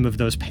here, some of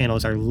those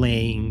panels are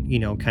laying,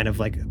 kind of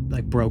like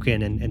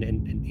broken and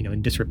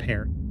in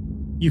disrepair.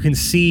 You can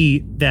see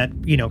that,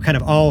 kind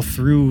of all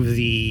through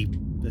the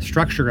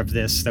structure of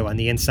this, though, on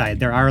the inside,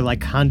 there are like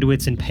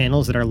conduits and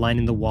panels that are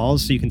lining the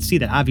walls. So you can see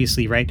that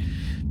obviously, right,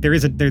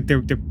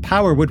 their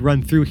power would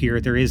run through here.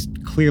 There is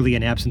clearly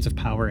an absence of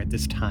power at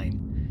this time.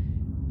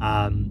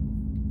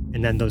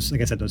 And then those,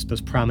 like I said, those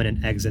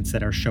prominent exits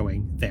that are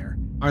showing there.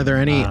 Are there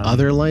any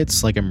other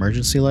lights, like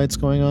emergency lights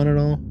going on at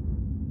all?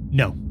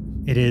 No,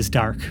 it is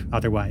dark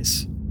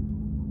otherwise.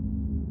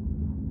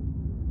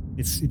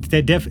 It's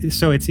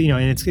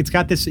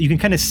got this, you can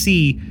kind of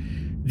see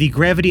the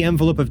gravity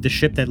envelope of the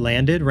ship that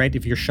landed, right,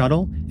 if your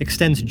shuttle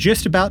extends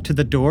just about to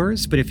the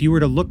doors, but if you were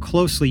to look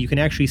closely, you can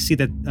actually see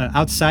that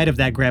outside of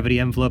that gravity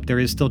envelope, there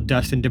is still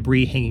dust and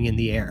debris hanging in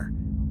the air.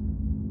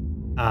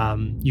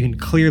 You can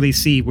clearly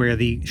see where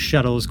the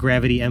shuttle's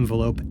gravity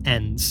envelope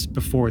ends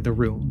before the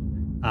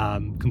room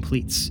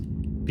completes,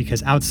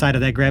 because outside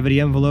of that gravity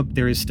envelope,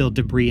 there is still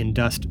debris and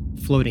dust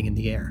floating in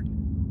the air.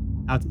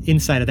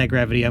 Inside of that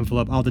gravity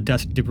envelope, all the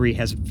dust and debris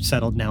has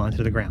settled now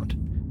onto the ground,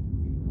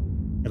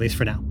 at least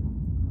for now.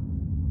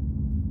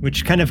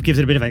 Which kind of gives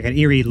it a bit of like an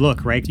eerie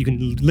look, right? You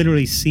can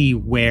literally see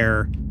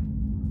where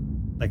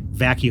like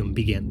vacuum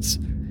begins.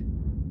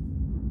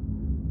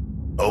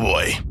 Oh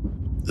boy,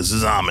 this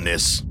is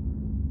ominous.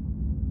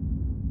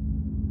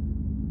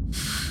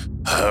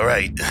 All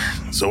right,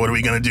 so what are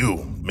we gonna do?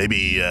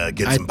 Maybe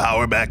get some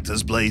power back to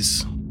this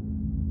place?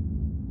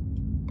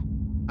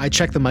 I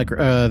checked the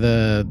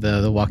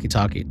the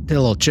walkie-talkie. Did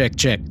a little check.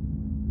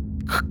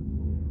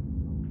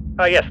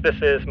 Yes, this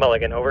is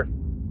Mulligan, over.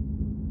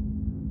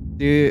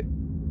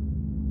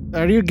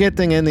 Are you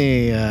getting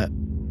any,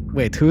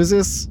 wait, who is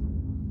this?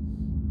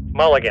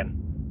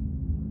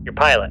 Mulligan, your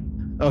pilot.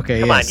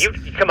 Okay,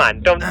 Come on,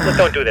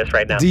 don't do this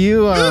right now. Do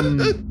you,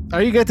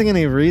 are you getting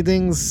any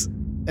readings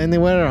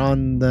anywhere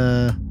on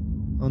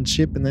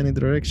ship in any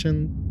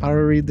direction?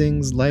 Power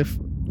readings, life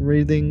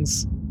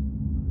readings?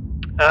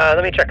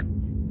 Let me check.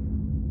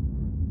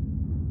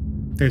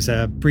 There's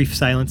a brief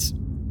silence.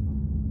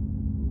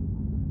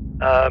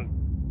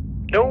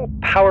 No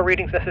power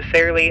readings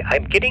necessarily.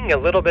 I'm getting a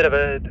little bit of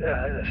a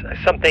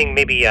something.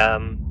 Maybe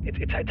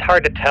it's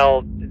hard to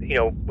tell.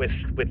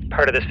 With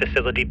part of this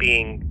facility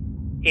being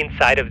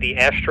inside of the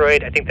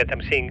asteroid, I think that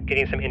I'm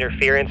getting some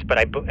interference. But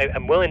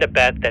I'm willing to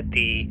bet that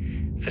the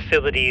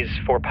facilities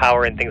for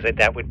power and things like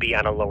that would be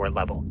on a lower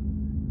level.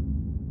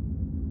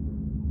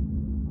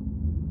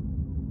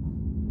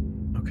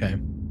 Okay.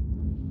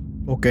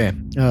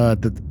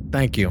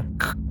 Thank you.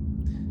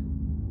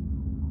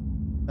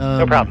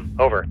 No problem.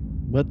 Over.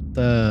 What,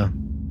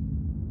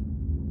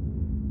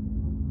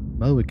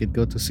 well, we could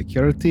go to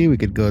security. We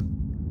could go,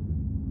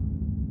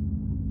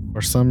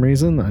 for some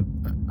reason.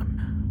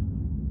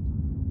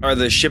 Are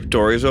the ship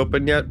doors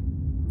open yet?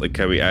 Like,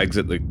 can we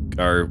exit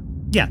our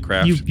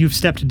craft? You've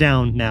stepped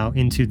down now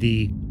into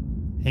the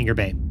hangar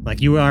bay.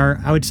 Like you are,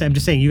 I'm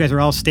just saying, you guys are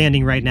all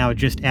standing right now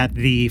just at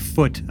the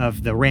foot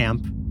of the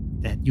ramp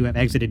that you have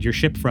exited your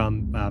ship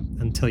from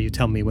until you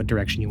tell me what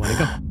direction you want to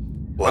go.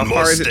 How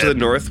far is it to the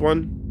north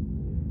one?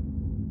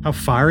 How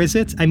far is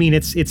it? I mean,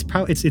 it's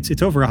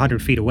over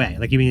 100 feet away.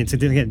 Like, you mean it's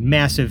a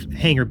massive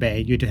hangar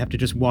bay. You'd have to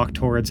just walk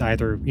towards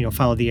either,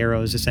 follow the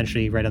arrows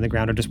essentially right on the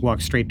ground, or just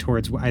walk straight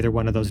towards either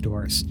one of those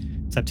doors.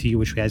 It's up to you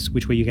which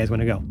way you guys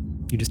want to go.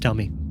 You just tell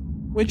me.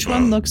 Which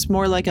one looks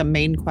more like a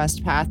main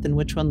quest path and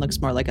which one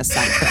looks more like a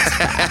side quest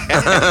path?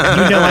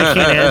 I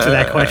can't answer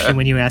that question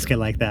when you ask it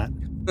like that.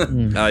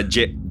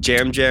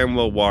 Jam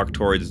will walk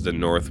towards the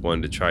north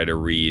one to try to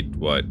read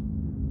what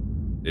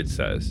it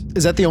says.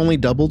 Is that the only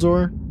double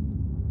door?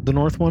 The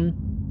north one?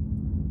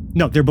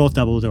 No, they're both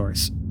double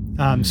doors.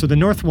 So the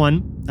north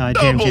one,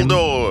 Double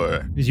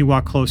door. as you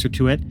walk closer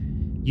to it,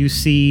 you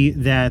see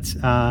that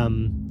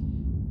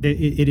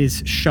it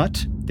is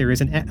shut. There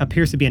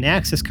appears to be an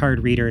access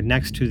card reader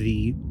next to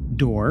the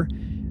door,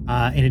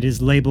 and it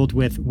is labeled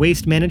with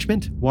waste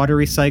management, water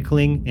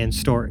recycling, and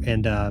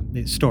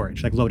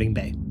storage, like loading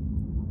bay.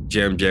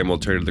 Jam will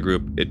turn to the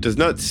group. It does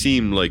not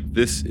seem like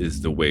this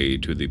is the way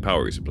to the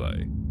power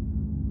supply.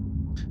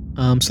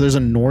 So there's a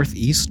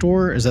northeast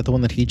door. Is that the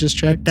one that he just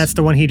checked? That's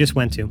the one he just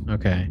went to.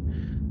 Okay.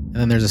 And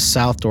then there's a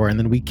south door, and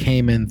then we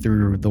came in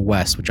through the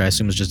west, which I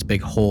assume is just a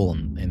big hole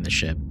in the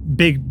ship.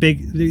 Big.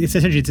 It's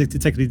essentially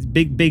it's like these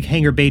big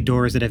hangar bay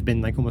doors that have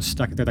been like almost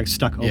stuck. They're like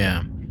stuck open.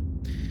 Yeah.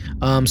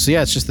 So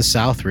yeah, it's just the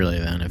south really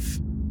then.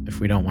 If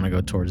we don't want to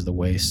go towards the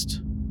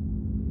waste.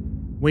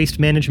 Waste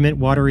management,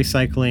 water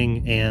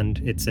recycling, and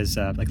it says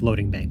like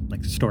loading bay,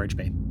 like storage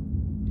bay.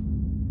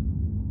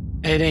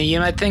 And you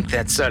might think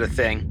that sort of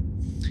thing.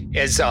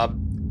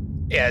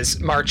 As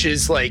March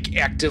is like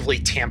actively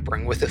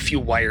tampering with a few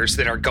wires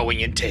that are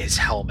going into his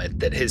helmet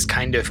that has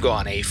kind of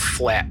gone a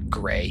flat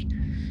gray.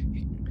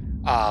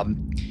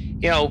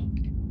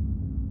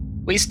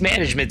 Waste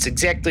management's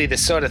exactly the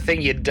sort of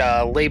thing you'd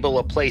label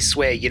a place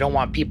where you don't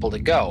want people to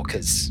go,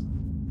 because,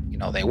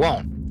 they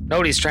won't.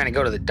 Nobody's trying to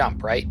go to the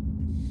dump, right?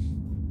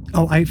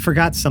 Oh, I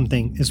forgot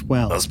something as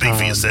well. Well, speak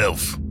for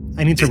yourself.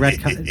 I need to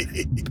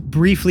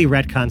briefly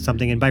retcon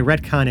something, and by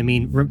retcon I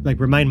mean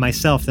remind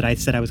myself that I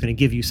said I was going to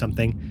give you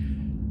something.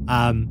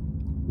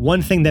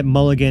 One thing that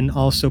Mulligan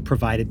also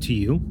provided to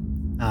you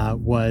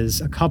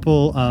was a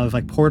couple of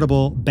like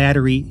portable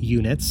battery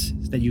units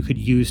that you could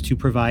use to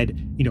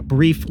provide,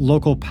 brief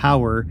local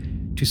power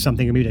to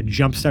something, or maybe to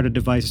jumpstart a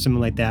device or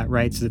something like that,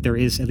 right? So that there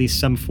is at least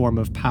some form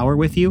of power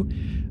with you.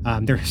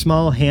 They're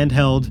small,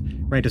 handheld,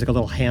 right? There's like a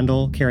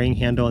little carrying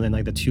handle, and then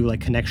like the two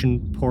like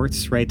connection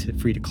ports, right,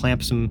 for you to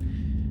clamp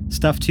some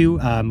stuff to.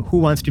 Who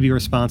wants to be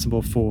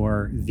responsible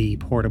for the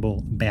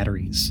portable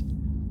batteries?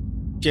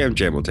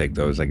 Jam will take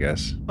those, I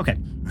guess. Okay.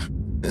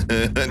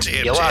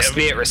 You lost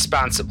me at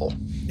responsible.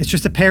 It's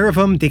just a pair of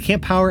them. They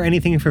can't power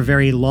anything for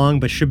very long,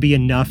 but should be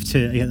enough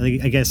to,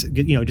 I guess,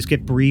 just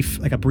get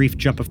a brief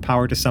jump of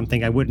power to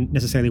something. I wouldn't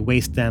necessarily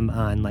waste them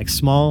on like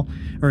small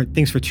or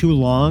things for too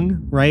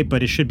long, right?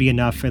 But it should be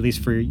enough, at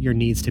least for your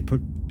needs, to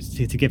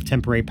give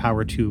temporary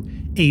power to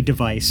a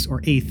device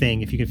or a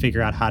thing, if you can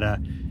figure out how to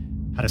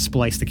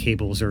splice the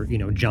cables or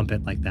jump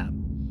it like that.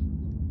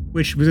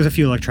 Which, there's a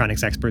few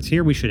electronics experts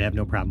here. We should have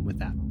no problem with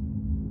that.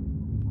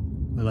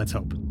 Well, let's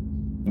hope.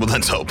 Well,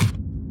 let's hope.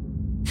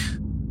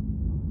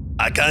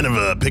 I kind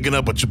of picking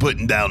up what you're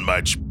putting down,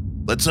 March.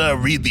 Let's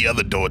read the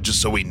other door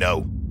just so we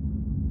know.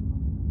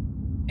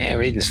 Yeah,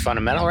 reading's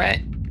fundamental,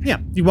 right? Yeah,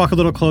 you walk a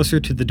little closer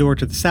to the door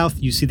to the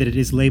south. You see that it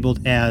is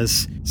labeled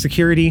as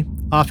security,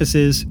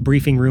 offices,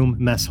 briefing room,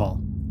 mess hall.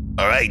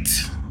 All right.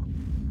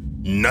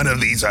 None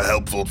of these are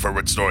helpful for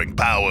restoring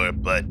power,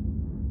 but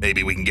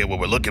maybe we can get what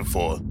we're looking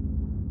for.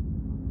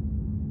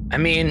 I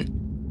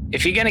mean,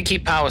 if you're going to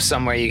keep power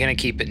somewhere, you're going to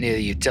keep it near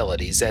the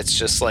utilities. That's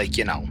just like,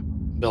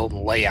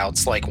 building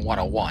layouts like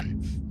 101.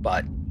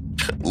 But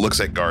looks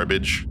like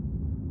garbage.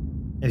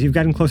 As you've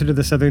gotten closer to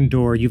the southern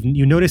door,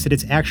 you notice that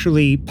it's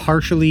actually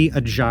partially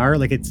ajar.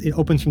 Like it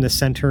opens from the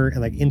center and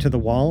like into the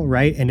wall,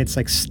 right? And it's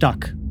like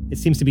stuck. It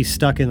seems to be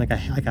stuck in like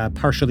a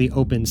partially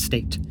open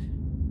state.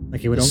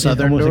 Like it would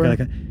southern almost door?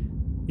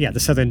 the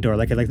southern door.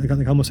 Like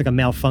almost like a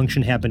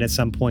malfunction happened at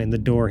some point, and the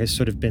door has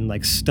sort of been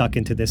like stuck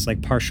into this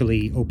like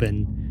partially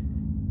open.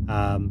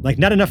 Like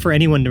not enough for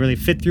anyone to really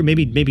fit through.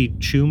 Maybe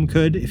Choom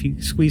could if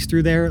you squeeze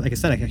through there. Like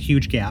it's not like a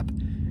huge gap,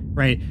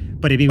 right?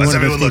 But it'd be one of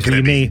those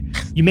things where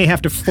you may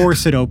have to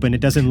force it open.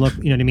 It doesn't look,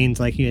 what I mean? It's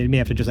like you may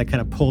have to just like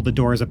kind of pull the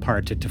doors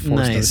apart to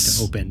force those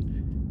to open.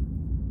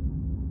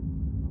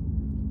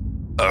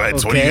 All right,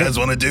 so what do you guys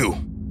want to do?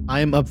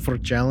 I'm up for a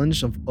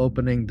challenge of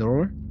opening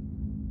door.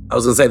 I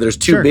was gonna say there's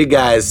two big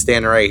guys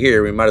standing right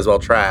here. We might as well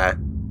try.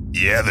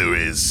 Yeah, there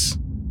is.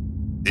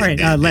 All right,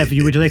 Lev,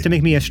 would you like to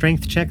make me a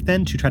strength check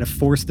then to try to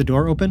force the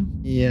door open?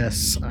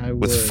 Yes, I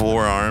would. With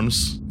 4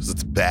 arms, because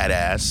it's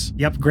badass.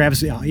 Yep,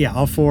 grabs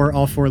all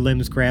four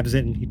limbs, grabs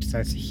it, and he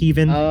starts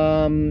heaving.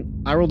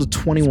 I rolled a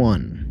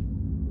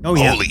 21. Oh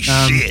yeah. Holy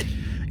shit.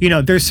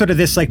 There's sort of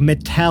this like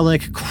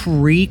metallic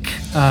creak,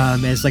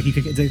 as like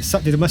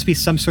there must be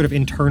some sort of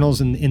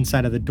internals in the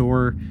inside of the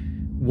door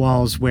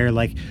walls where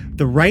like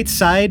the right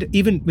side,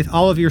 even with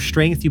all of your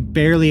strength, you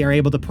barely are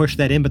able to push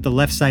that in, but the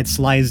left side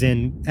slides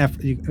in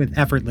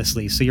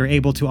effortlessly. So you're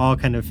able to all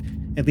kind of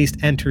at least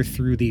enter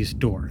through these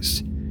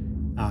doors.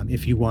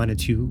 if you wanted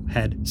to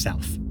head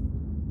south.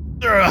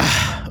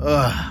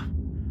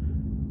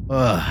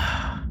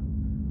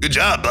 Good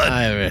job,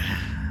 bud.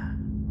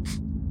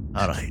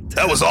 All right.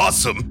 That was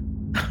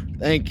awesome.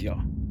 Thank you.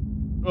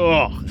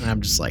 And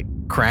I'm just like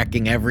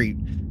cracking I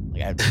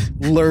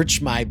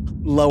lurch my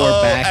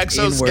lower back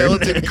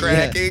exoskeleton inward.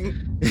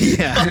 cracking.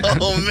 Yeah.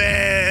 Oh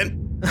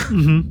man.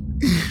 Mm-hmm.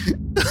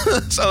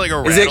 Sound like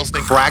a Is it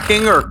rattlesnake.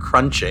 cracking or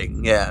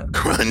crunching? Yeah.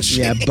 Crunch.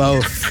 Yeah,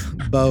 both.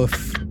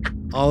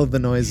 All of the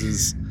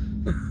noises.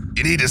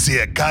 You need to see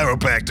a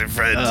chiropractor,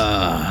 friend.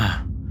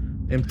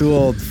 I'm too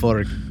old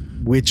for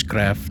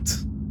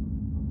witchcraft.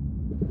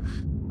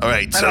 All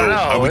right, I so don't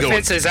are know. we If going?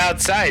 it's his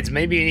outsides,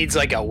 maybe he needs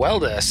like a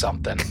welder or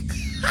something.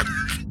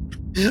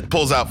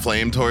 Pulls out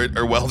flame torch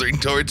or welding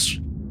torch,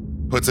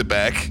 puts it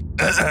back.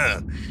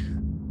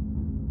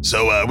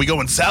 So we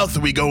going south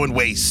or we going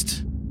west?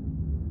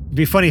 It'd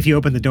be funny if you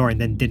opened the door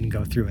and then didn't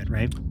go through it,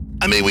 right?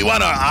 I mean, we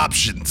want our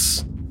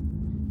options.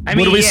 I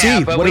mean, do we yeah,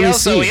 see? but What do we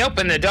see? we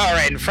opened the door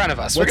right in front of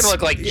us. We're gonna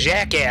look like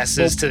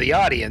jackasses to the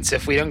audience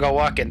if we don't go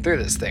walking through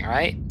this thing,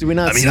 right? Do we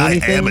not I mean, see I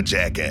anything? am a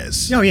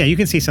jackass. Oh yeah, you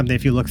can see something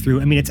if you look through.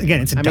 I mean, it's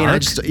dark. I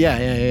just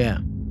yeah.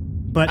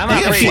 But I'm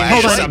not pretty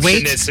hold sure on,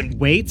 something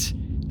wait.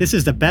 This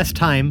is the best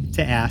time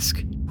to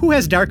ask who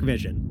has dark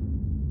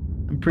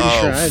vision. I'm pretty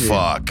sure I Oh do.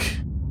 fuck!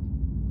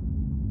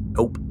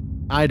 Nope.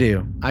 I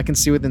do. I can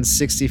see within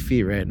 60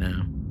 feet right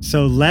now.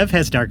 So Lev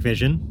has dark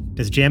vision.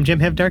 Does Jam Jam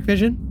have dark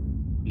vision?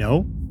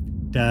 No.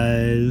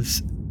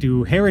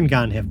 Do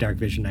Harangon have dark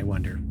vision? I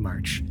wonder.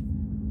 March.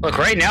 Look,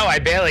 right now I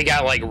barely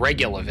got like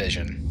regular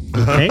vision.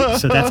 Okay,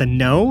 so that's a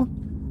no.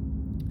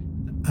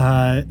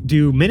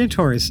 Do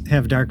Minotaurs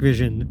have dark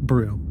vision?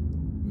 Brew.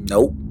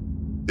 Nope.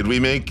 Did we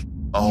make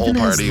a whole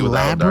Even party as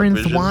without dark Labyrinth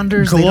vision?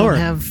 Wanders, they Galore. don't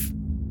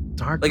have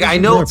dark Like, vision. I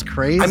know- That's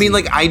crazy. I mean,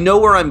 like, I know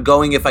where I'm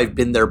going if I've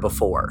been there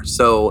before.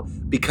 So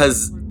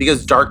because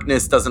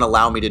darkness doesn't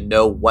allow me to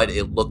know what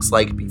it looks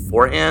like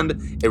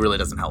beforehand, it really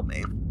doesn't help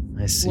me.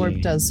 I see.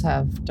 Lorp does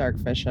have dark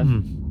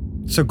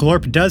vision. So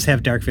Glorp does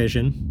have dark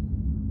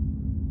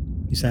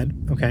vision. You said?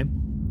 Okay.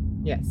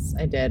 Yes,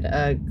 I did.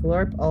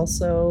 Glorp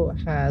also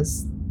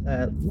has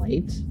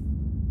light.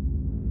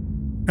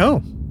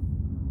 Oh.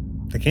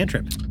 The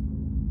cantrip.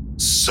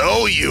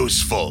 So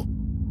useful.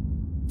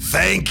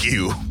 Thank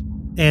you.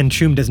 And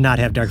Choom does not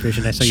have dark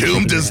vision. I saw you. Choom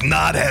shaking your does head.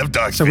 not have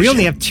dark So vision. we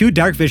only have 2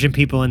 dark vision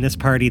people in this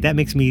party. That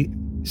makes me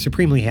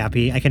supremely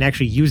happy. I can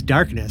actually use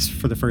darkness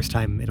for the first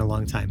time in a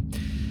long time.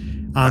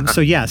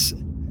 So yes,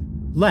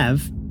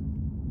 Lev,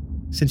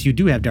 since you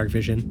do have dark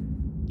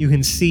vision, you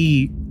can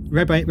see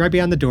right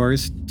beyond the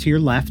doors to your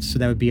left. So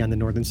that would be on the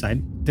northern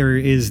side. There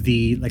is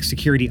the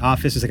security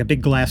office. There's like a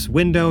big glass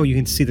window. You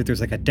can see that there's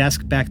like a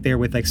desk back there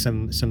with like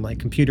some like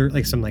computer,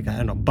 like some like I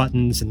don't know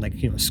buttons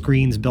and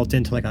screens built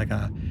into like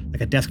a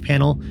desk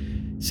panel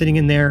sitting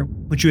in there,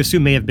 which you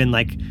assume may have been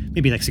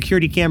maybe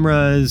security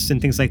cameras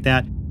and things like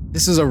that.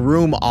 This is a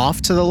room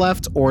off to the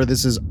left, or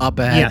this is up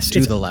ahead Yes,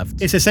 to the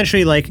left? It's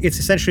essentially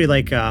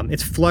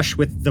it's flush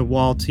with the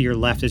wall to your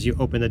left as you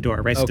open the door,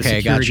 right? So the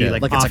Okay, security gotcha.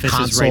 Like it's a office is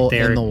console right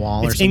there. in the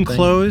wall or It's something?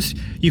 enclosed.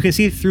 You can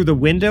see through the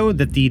window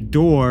that the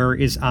door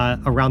is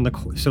around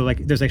so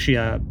there's actually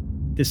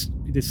this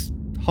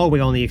hallway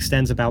only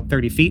extends about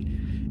 30 feet,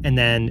 and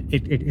then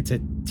it's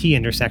a T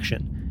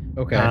intersection.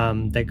 Okay.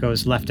 That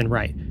goes left and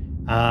right.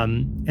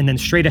 And then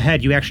straight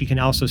ahead, you actually can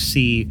also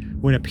see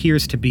what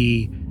appears to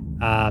be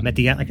at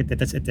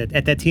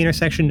that T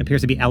intersection appears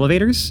to be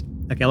elevators,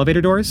 like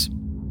elevator doors.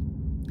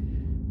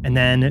 And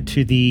then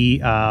to the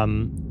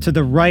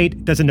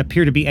right doesn't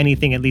appear to be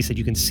anything, at least that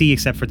you can see,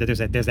 except for that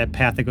there's that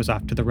path that goes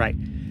off to the right.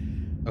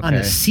 Okay. On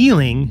the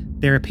ceiling,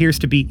 there appears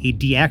to be a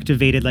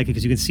deactivated,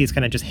 because you can see it's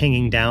kind of just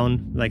hanging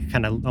down,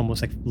 kind of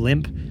almost like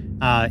limp,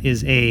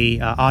 is a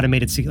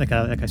automated like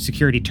a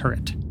security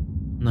turret.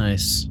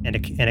 Nice. And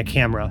a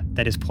camera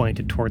that is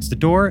pointed towards the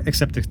door,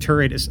 except the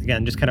turret is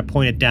again just kind of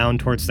pointed down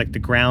towards the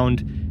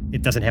ground.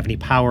 It doesn't have any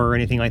power or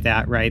anything like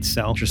that, right?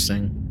 So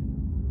Interesting.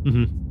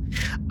 Mhm.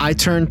 I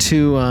turn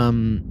to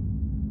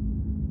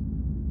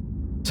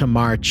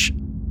March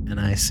and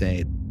I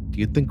say, "Do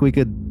you think we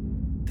could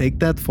take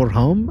that for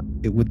home?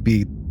 It would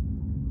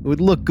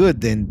look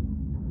good in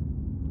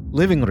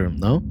living room,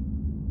 no?"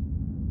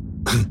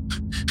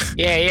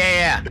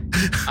 Yeah.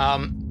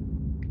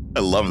 I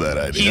love that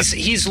idea.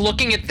 He's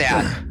looking at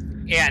that,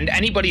 and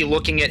anybody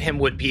looking at him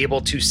would be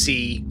able to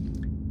see.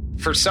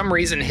 For some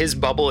reason, his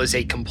bubble is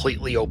a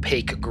completely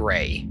opaque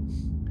gray.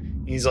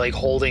 He's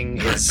holding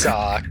his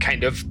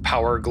kind of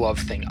power glove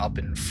thing up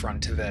in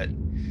front of it.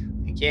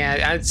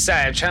 Yeah, I'm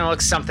trying to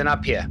look something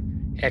up here.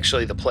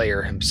 Actually, the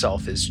player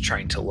himself is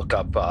trying to look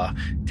up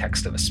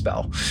text of a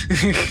spell.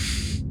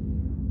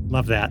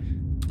 Love that.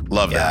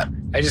 Love that.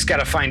 I just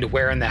gotta find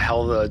where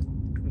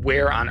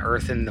on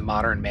earth in the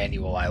modern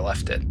manual I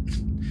left it.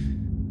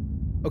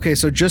 Okay,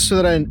 so just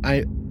so that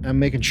I'm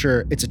making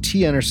sure, it's a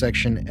T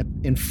intersection.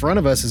 In front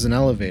of us is an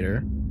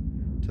elevator.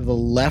 To the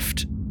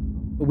left,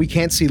 we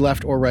can't see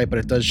left or right, but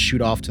it does shoot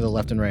off to the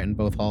left and right in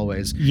both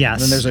hallways. Yes.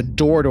 And then there's a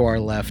door to our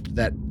left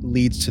that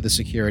leads to the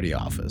security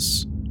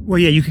office. Well,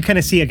 yeah, you can kind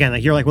of see again,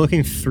 like you're like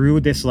looking through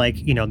this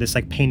this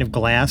pane of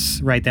glass,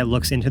 right, that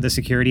looks into the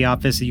security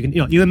office. You can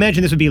you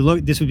imagine this would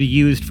be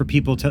used for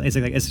people to as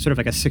sort of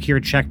like a secure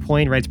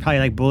checkpoint, right? It's probably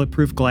like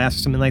bulletproof glass or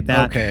something like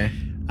that. Okay.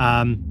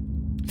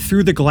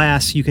 Through the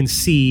glass, you can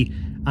see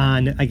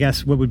on I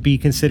guess what would be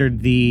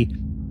considered the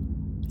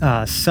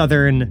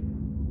southern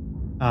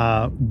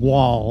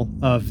wall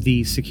of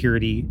the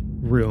security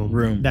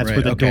room. That's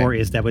where the door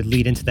is that would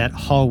lead into that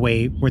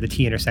hallway where the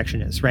T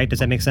intersection is, right? Does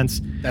that make sense?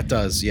 That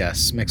does,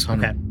 yes. Makes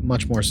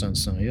much more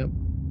sense now, yep.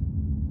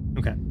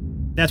 Okay.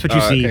 That's what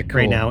you see cool.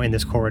 right now in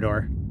this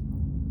corridor.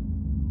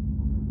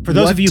 For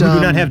those of you who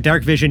do not have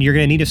dark vision, you're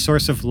going to need a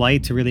source of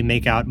light to really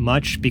make out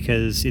much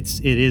because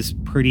it is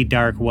pretty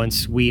dark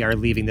once we are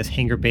leaving this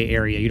hangar bay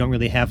area. You don't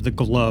really have the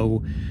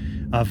glow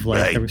of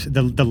like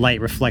the light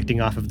reflecting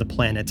off of the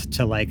planet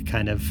to like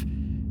kind of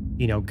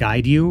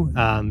guide you.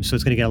 So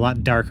it's going to get a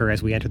lot darker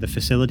as we enter the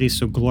facility.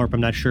 So Glorp,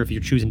 I'm not sure if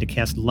you're choosing to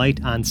cast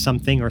light on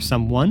something or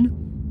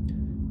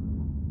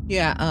someone.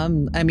 Yeah,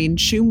 I mean,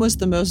 Shum was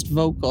the most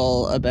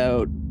vocal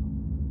about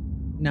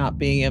not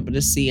being able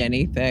to see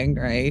anything,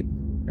 right?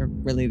 Or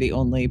really the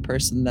only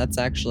person that's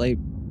actually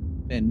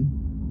been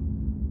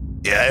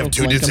Yeah, I have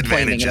two vocal and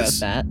complaining disadvantages.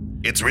 about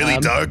that. It's really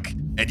dark,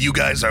 and you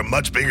guys are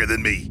much bigger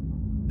than me.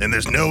 And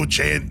there's no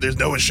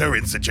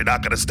assurance that you're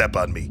not going to step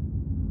on me.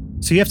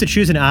 So you have to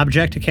choose an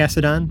object to cast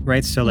it on,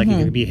 right? So like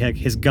it could be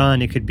his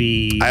gun, it could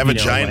be... I have a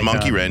giant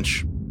monkey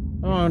wrench.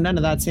 Oh, none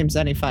of that seems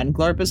any fun.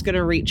 Glorp is going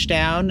to reach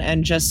down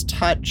and just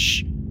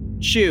touch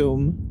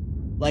Chum,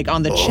 like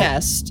on the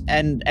chest,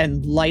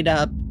 and light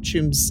up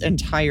Chum's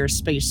entire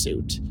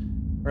spacesuit,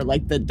 or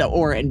like the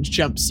orange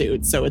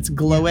jumpsuit. So it's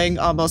glowing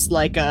almost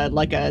like a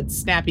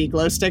snappy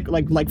glow stick,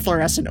 like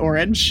fluorescent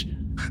orange.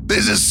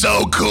 This is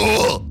so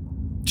cool.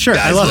 Sure,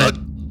 Guys, I love it.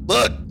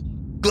 Look,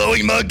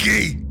 glowing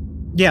monkey.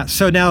 Yeah,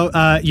 so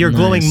now your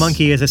glowing Nice.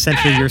 monkey is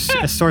essentially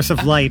a source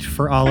of light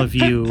for all of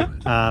you.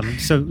 Right,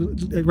 What's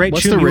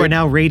Chum, the you are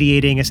now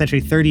radiating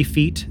essentially 30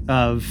 feet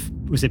of,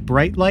 was it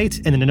bright light?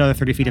 And then another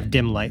 30 feet of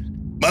dim light.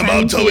 My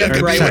mom told me I could be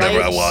bright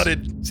whatever I lights.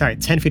 wanted. Sorry,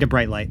 10 feet of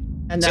bright light.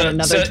 And then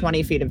another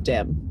 20 feet of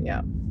dim.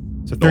 Yeah.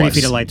 So 30 Nice.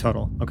 feet of light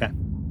total. Okay.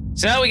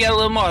 So now we got a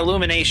little more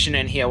illumination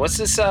in here. What's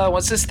this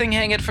thing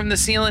hanging from the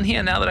ceiling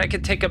here? Now that I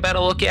could take a better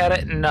look at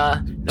it and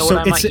know So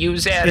what I might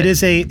use at it it.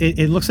 is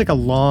it looks like a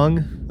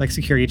long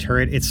security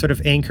turret. It's sort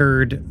of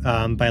anchored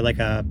by like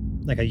a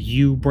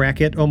U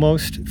bracket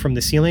almost from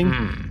the ceiling.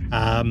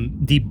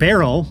 The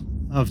barrel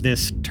of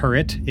this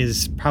turret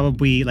is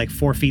probably like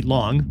 4 feet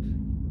long.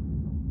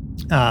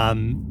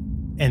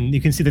 And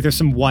you can see that there's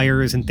some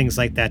wires and things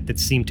like that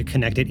seem to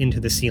connect it into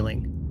the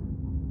ceiling.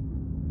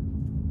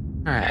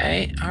 All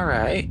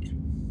right.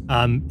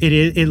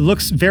 It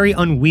looks very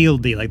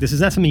unwieldy. Like this is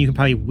not something you can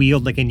probably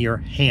wield like in your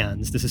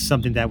hands. This is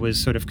something that was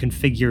sort of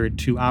configured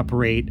to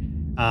operate.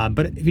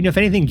 But if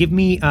anything, give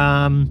me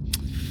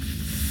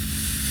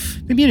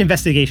maybe an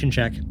investigation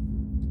check.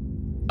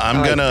 I'm I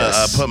like gonna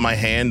this. put my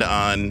hand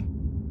on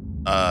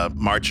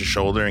March's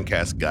shoulder and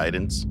cast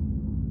guidance.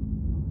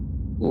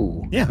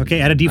 Ooh. Yeah.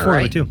 Okay. Add a D4 All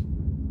right. too.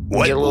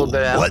 Get a little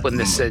bit of help in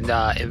this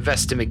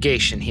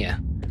investigation here.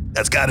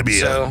 That's got to be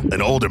So-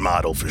 an older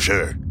model for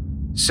sure.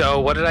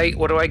 So what do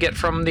I get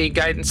from the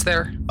guidance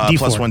there? D4.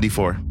 Plus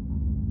 1d4.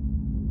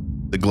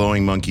 The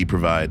glowing monkey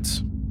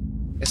provides.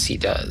 Yes, he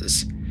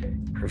does.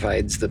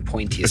 Provides the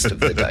pointiest of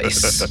the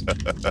dice.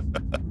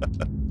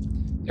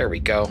 There we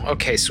go.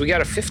 Okay, so we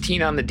got a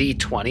 15 on the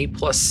D20,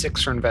 plus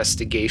 6 for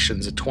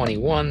investigations, a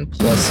 21,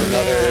 plus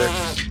another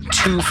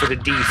 2 for the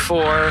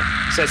D4.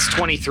 So that's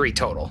 23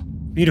 total.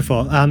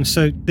 Beautiful.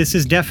 So this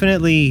is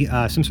definitely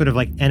some sort of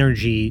like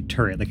energy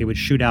turret. Like it would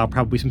shoot out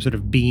probably some sort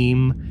of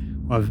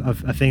beam of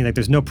a thing. Like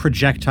there's no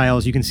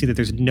projectiles. You can see that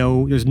there's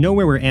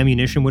nowhere where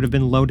ammunition would have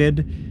been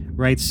loaded,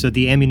 right? So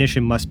the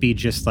ammunition must be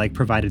just like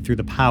provided through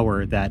the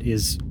power that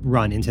is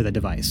run into the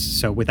device.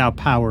 So without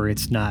power,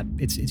 it's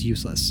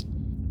useless.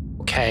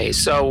 Okay,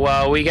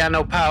 so we got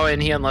no power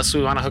in here unless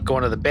we want to hook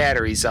one of the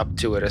batteries up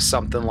to it or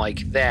something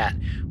like that,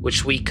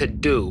 which we could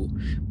do.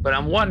 But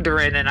I'm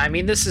wondering, and I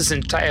mean, this is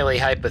entirely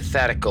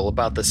hypothetical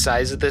about the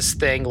size of this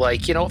thing.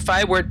 Like, if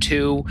I were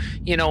to,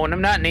 and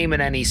I'm not naming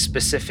any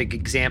specific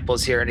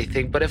examples here or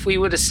anything, but if we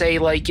were to say,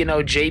 like,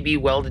 JB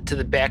welded to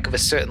the back of a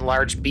certain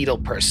large beetle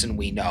person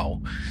we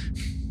know.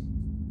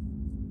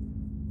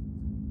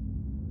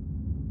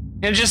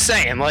 And just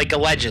saying, like,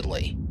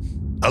 allegedly.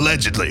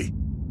 Allegedly.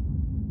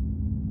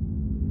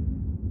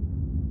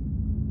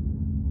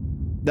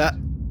 That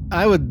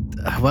I would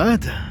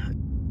what?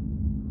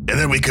 And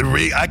then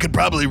I could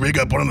probably rig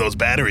up one of those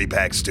battery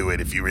packs to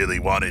it if you really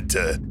wanted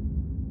to,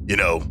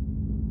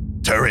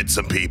 turret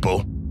some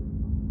people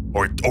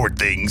or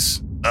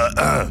things.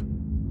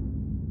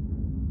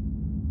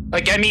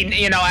 Like, I mean,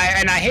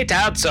 I hate to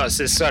outsource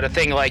this sort of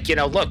thing. Like,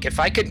 look, if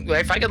I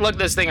could lug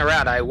this thing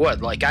around, I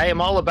would. Like, I am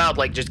all about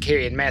like just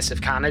carrying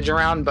massive carnage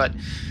around, but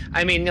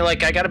I mean,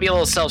 like, I got to be a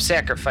little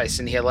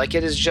self-sacrificing here. Like,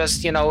 it is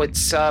just,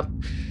 it's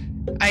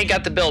I ain't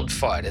got the build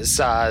for it. Is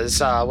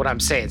what I'm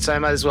saying. So I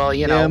might as well,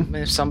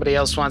 if somebody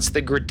else wants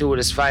the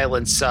gratuitous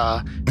violence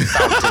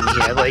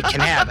fountain here, they can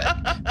have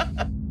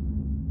it.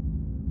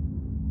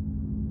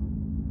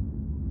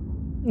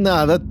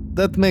 No,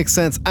 that makes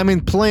sense. I mean,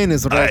 plane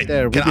is right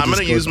there. I'm going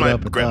to use my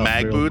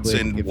mag boots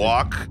and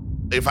walk,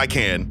 if I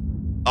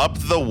can, up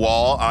the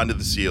wall onto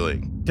the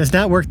ceiling. Does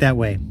not work that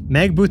way.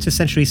 Mag boots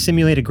essentially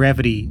simulate a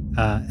gravity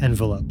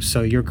envelope.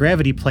 So your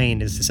gravity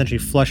plane is essentially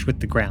flush with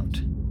the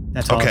ground.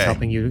 That's all it's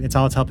helping you. It's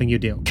all it's helping you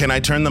do. Can I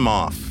turn them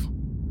off?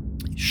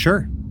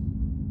 Sure.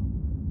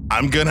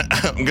 I'm gonna.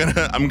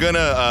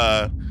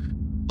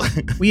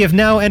 We have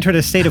now entered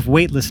a state of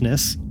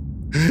weightlessness.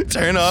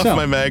 Turn off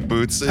my mag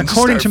boots. And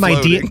according to my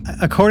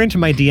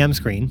DM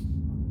screen,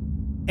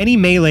 any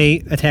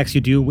melee attacks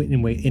you do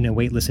in a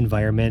weightless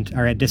environment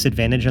are at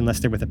disadvantage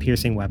unless they're with a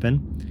piercing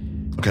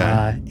weapon.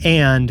 Okay.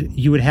 And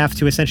you would have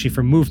to essentially,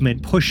 for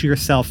movement, push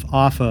yourself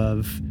off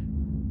of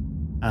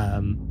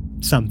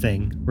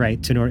something,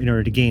 right, in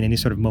order to gain any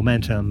sort of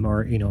momentum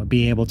or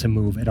be able to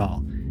move at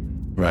all.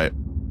 Right.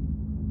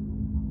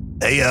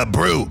 Hey,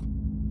 Brew.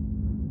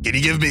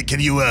 Can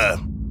you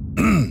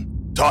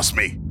toss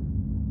me?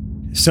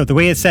 So the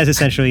way it says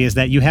essentially is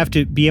that you have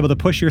to be able to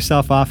push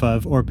yourself off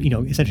of, or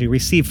essentially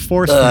receive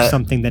force from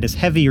something that is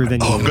heavier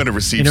than you. I'm going to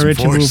receive in order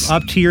some force. to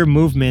move up to your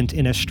movement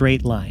in a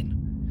straight line.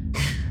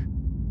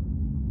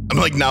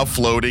 I'm now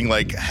floating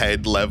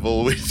head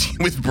level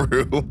with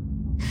Brew.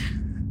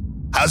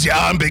 How's your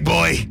arm, big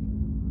boy?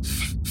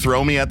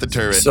 Throw me at the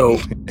turret. So,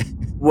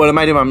 what am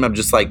I doing? I'm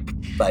just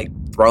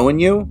throwing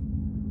you.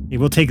 It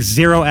will take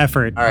 0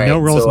 effort. All right, no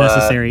rolls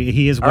necessary.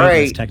 He is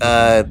weightless,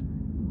 technically.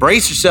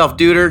 Brace yourself,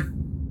 duder.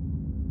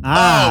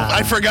 Ah. Oh,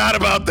 I forgot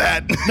about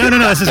that. No,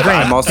 this is great.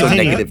 I'm also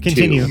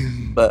Continue.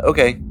 -2. But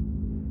okay.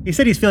 He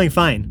said he's feeling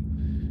fine.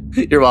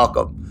 You're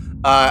welcome.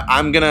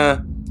 I'm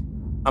gonna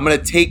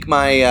take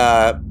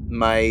my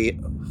my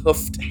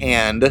hoofed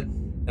hand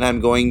and I'm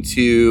going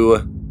to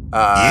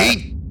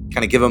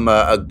kind of give him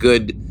a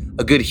good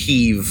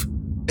heave.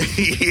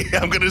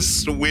 I'm gonna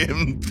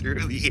swim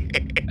through the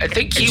air. I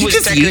think he Did you was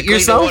just yeet technically the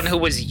yourself? one who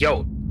was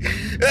yoked.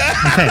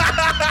 Okay.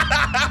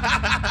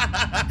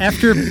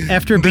 After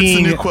That's the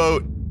being new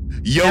quote.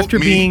 Yoke after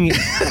me. being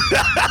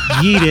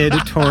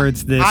yeeted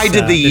towards this, I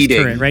did the this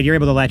yeeting. turret, right? You're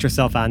able to latch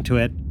yourself onto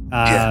it.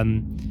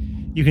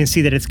 You can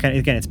see that it's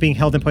it's being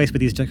held in place with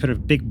these sort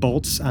of big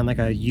bolts on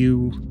a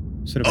U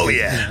sort of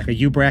like a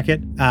U bracket.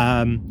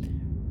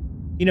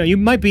 You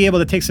might be able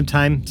to take some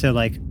time to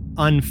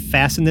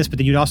unfasten this, but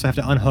then you'd also have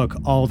to unhook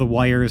all the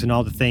wires and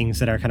all the things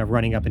that are kind of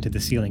running up into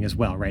the ceiling as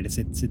well, right?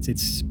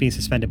 It's being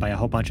suspended by a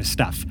whole bunch of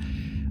stuff.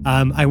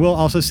 I will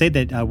also say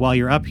that while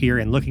you're up here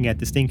and looking at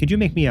this thing, could you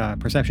make me a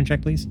perception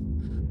check, please?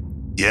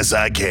 Yes,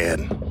 I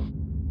can.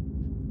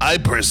 I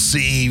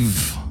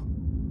perceive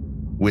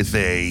with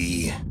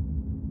a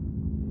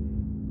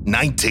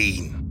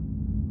 19.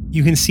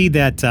 You can see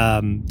that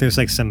there's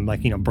some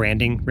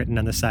branding written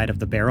on the side of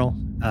the barrel,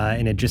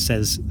 and it just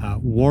says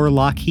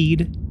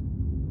Warlockheed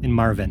in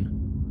Marvin.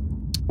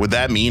 Would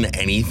that mean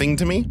anything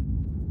to me?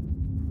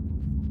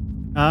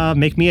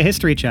 Make me a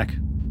history check.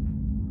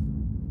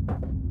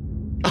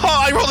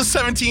 Oh, I rolled a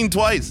 17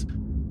 twice.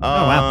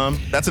 Wow.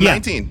 That's a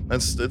 19.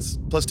 That's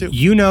 +2.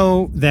 You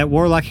know that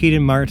Warlockheed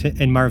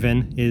in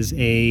Marvin is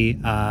a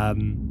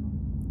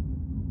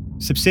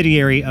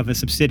subsidiary of a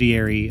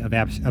subsidiary of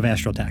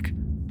Astral Tech.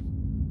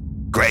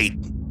 Great.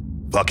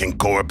 Fucking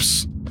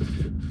corpse.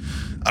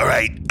 All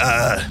right.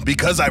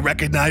 Because I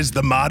recognize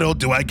the model,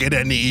 do I get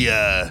any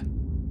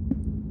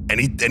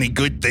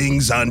good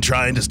things on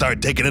trying to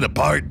start taking it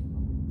apart?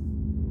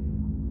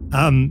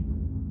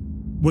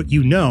 What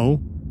you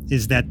know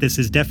is that this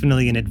is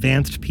definitely an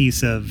advanced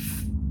piece of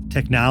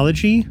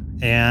technology,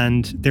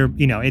 and there,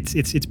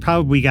 it's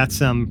probably got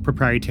some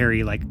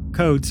proprietary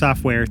code,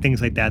 software,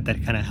 things like that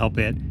kind of help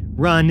it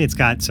run. It's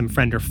got some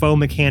friend or foe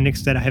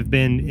mechanics that have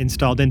been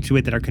installed into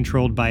it that are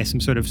controlled by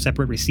some sort of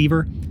separate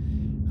receiver.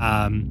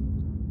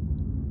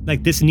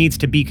 This needs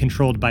to be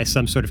controlled by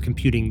some sort of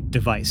computing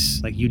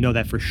device.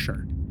 That for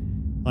sure.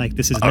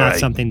 This is not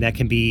something that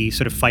can be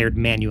sort of fired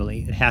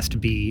manually. It has to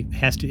be.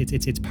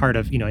 It's part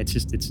of. You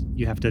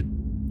have to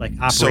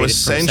operate so it from a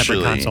essentially,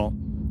 separate console.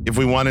 If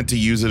we wanted to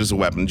use it as a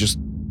weapon, just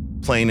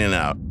plain and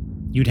out,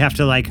 you'd have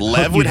to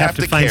Lev would have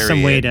to find carry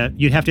some way it. to.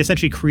 You'd have to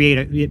essentially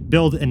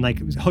build and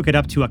hook it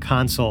up to a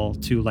console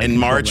to and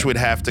March would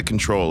have to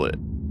control it.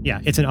 Yeah,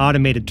 it's an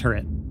automated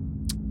turret.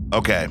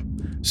 Okay.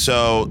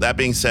 So that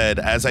being said,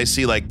 as I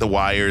see the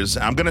wires,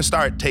 I'm gonna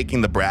start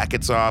taking the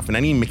brackets off and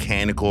any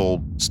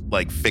mechanical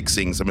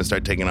fixings. I'm gonna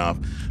start taking off.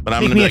 But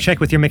I'm Make gonna me a check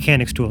with your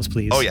mechanics tools,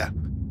 please. Oh yeah.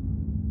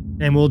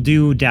 And we'll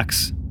do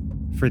Dex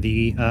for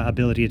the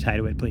ability to tie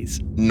to it, please.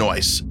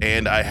 Nice.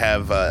 And I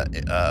have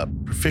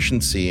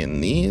proficiency in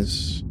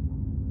these.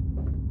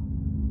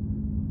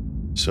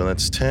 So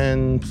that's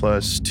 10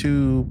 plus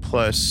 2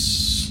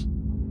 plus.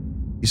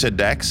 You said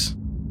Dex?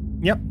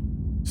 Yep.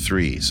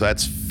 3. So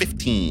that's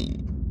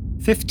 15.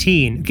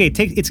 15. Okay,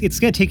 it's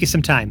going to take you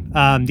some time.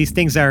 These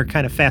things are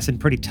kind of fastened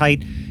pretty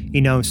tight,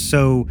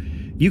 so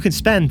You can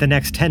spend the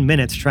next 10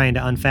 minutes trying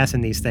to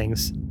unfasten these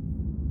things.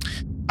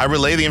 I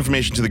relay the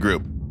information to the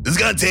group. This is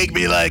gonna take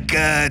me like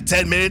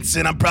 10 minutes,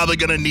 and I'm probably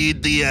gonna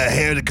need the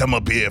hair to come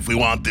up here if we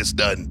want this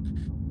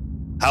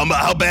done.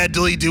 How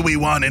badly do we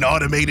want an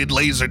automated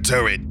laser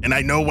turret? And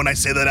I know when I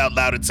say that out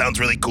loud, it sounds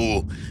really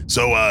cool.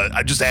 So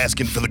I'm just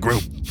asking for the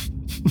group.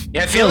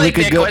 Yeah, I feel like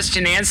that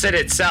question answered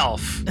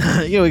itself.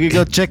 Yeah, we could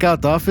go check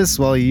out the office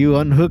while you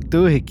unhook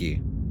Doohickey.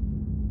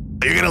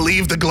 Are you gonna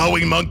leave the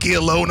glowing monkey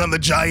alone on the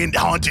giant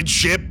haunted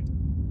ship?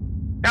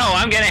 No,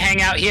 I'm gonna hang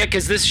out here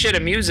because this shit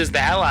amuses the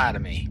hell out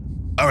of me.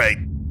 All right.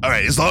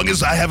 As long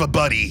as I have a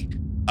buddy,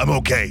 I'm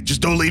okay.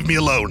 Just don't leave me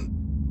alone.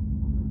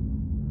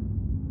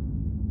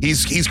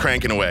 He's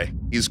cranking away.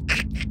 He's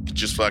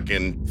just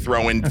fucking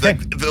throwing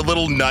the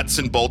little nuts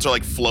and bolts are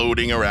like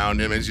floating around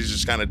him as he's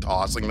just kind of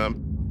tossing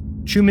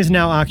them. Chum is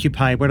now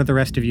occupied. What are the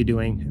rest of you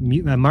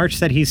doing? March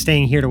said he's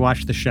staying here to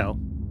watch the show.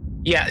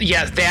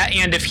 Yeah, that,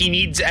 and if he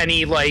needs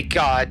any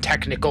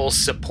technical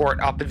support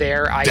up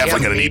there, I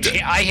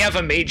have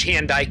a mage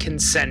hand I can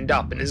send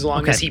up, and as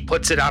long as he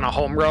puts it on a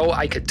home row,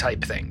 I could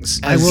type things.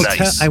 I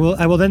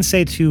will then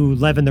say to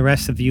Lev and the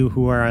rest of you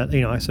who are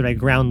sort of at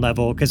ground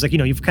level, because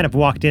you've kind of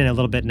walked in a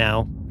little bit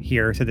now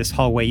here to this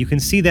hallway. You can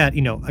see that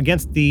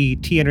against the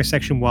T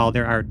intersection wall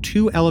there are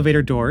 2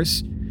 elevator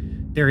doors.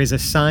 There is a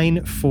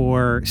sign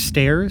for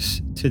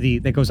stairs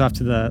that goes off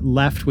to the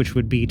left, which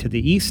would be to the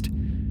east.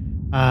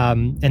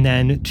 And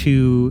then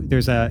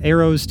there's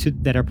arrows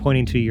that are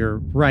pointing to your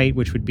right,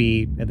 which would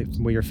be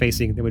where you're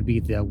facing. That would be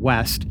the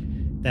west.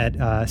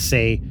 That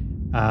say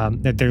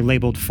that they're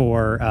labeled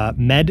for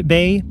med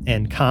bay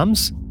and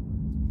comms.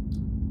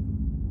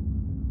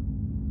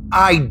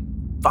 I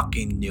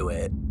fucking knew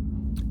it.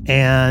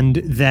 And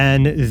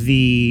then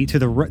to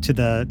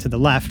the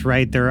left,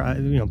 right there,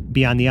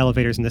 beyond the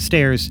elevators and the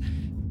stairs,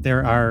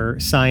 there are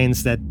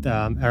signs that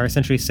are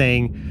essentially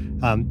saying.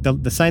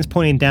 The signs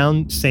pointing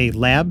down say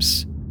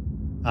labs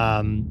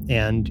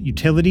and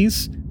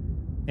utilities,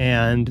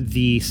 and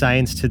the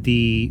signs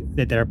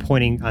that are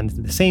pointing on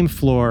the same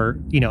floor,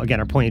 again,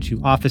 are pointing to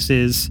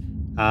offices,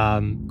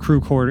 crew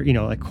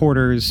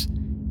quarters,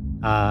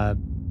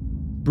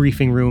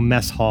 briefing room,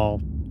 mess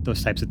hall,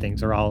 those types of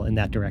things are all in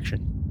that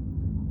direction.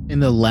 In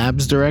the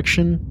labs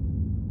direction?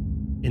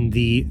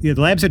 The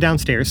labs are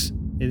downstairs,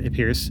 it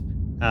appears,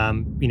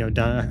 down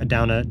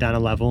a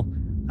level.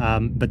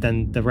 But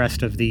then the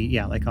rest of all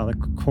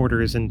the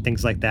quarters and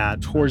things like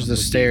that. Towards the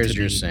stairs,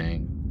 you're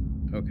saying?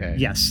 Okay.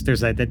 Yes,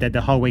 there's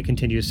the hallway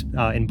continues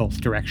in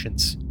both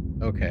directions.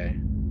 Okay.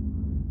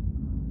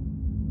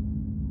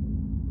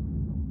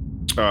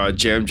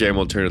 Jam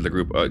will turn to the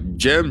group.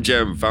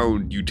 Jam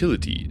found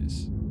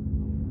utilities.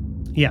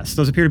 Yes,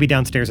 those appear to be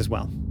downstairs as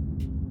well.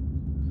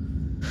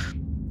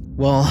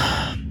 Well,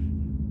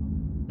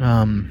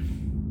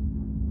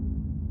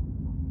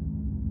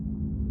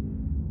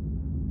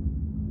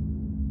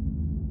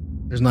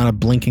 there's not a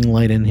blinking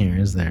light in here,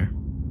 is there?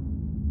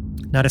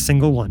 Not a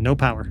single one. No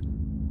power.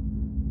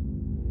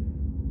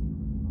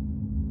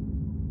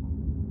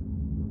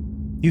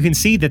 You can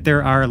see that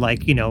there are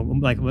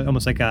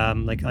almost like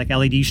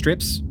LED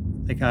strips,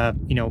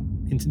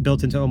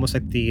 built into almost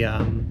like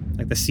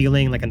the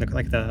ceiling,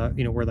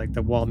 where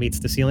the wall meets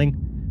the ceiling,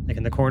 like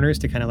in the corners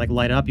to kind of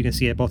light up. You can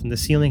see it both in the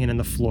ceiling and in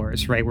the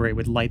floors, right where it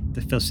would light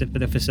the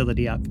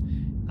facility up,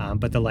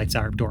 but the lights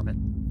are dormant.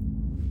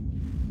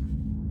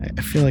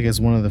 I feel like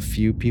as one of the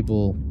few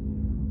people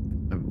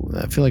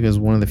that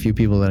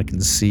I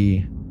can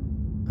see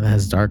that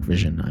has dark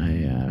vision.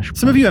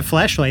 Some of you have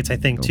flashlights, I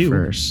think, too.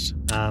 First,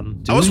 I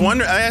was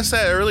wondering. I asked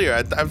that earlier.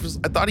 I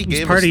thought he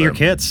gave us part of your them.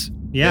 kits.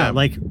 Yeah,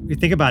 you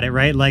think about it,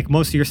 right? Like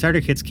most of your starter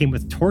kits came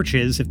with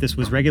torches. If this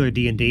was regular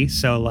D&D,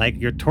 so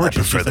your torch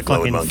is just a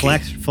fucking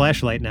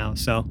flashlight now.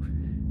 So,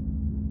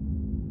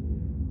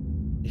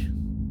 you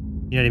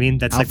know what I mean?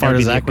 That's how far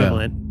does that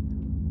equivalent.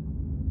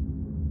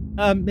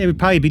 It would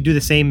probably do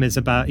the same as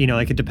about,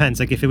 it depends.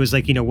 If it was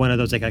one of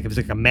those, if it was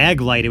a mag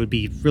light, it would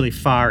be really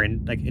far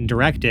and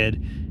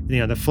directed.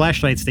 The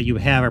flashlights that you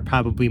have are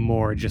probably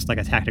more just like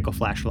a tactical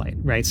flashlight,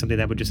 right? Something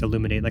that would just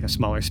illuminate a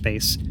smaller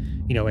space,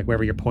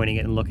 wherever you're pointing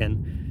it and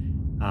looking.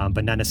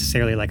 But not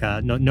necessarily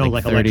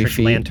electric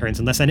feet. Lanterns,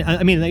 unless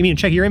I mean,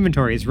 check your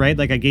inventories, right?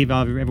 I gave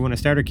everyone a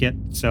starter kit,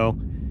 so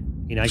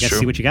I guess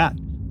see what you got.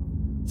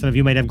 Some of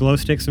you might have glow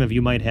sticks, some of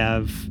you might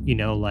have,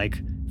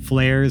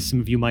 flares, some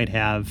of you might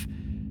have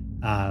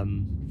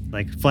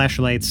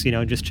flashlights,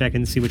 just check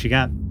and see what you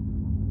got.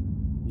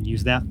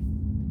 Use that.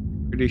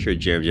 Pretty sure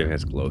Jam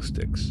has glow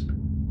sticks.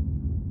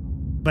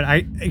 But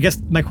I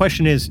guess my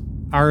question is,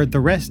 are the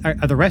rest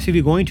of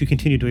you going to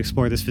continue to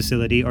explore this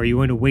facility, or are you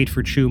going to wait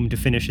for Chum to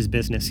finish his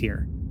business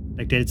here?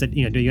 Do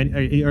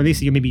you, or at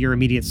least maybe your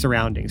immediate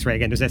surroundings, right?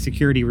 Again, there's that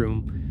security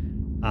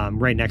room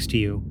right next to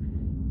you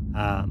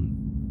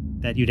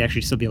that you'd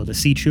actually still be able to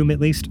see Chum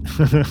at least.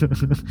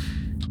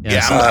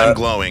 I'm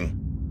glowing.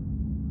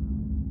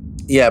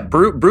 Yeah,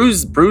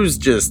 Bru's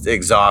just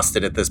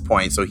exhausted at this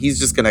point, so he's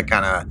just gonna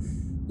kind of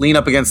lean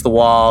up against the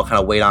wall,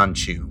 kind of wait on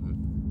Chum.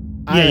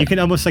 Yeah, you can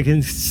almost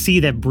see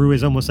that Brew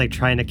is almost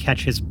trying to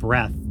catch his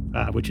breath,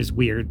 which is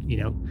weird, you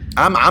know.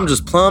 I'm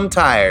just plumb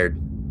tired.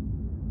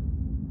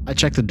 I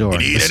checked the door. You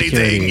need the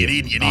anything?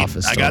 security You need.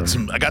 office I got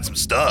door. some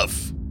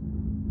stuff.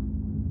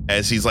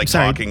 As he's like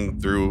Sorry. talking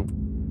through.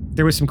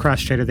 There was some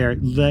cross chatter there.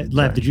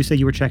 Lev, did you say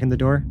you were checking the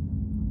door?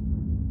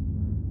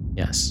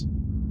 Yes.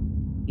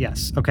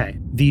 Yes. Okay.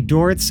 The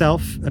door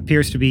itself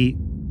appears to be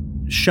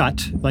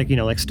shut, like, you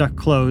know, like stuck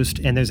closed,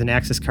 and there's an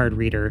access card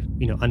reader,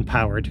 you know,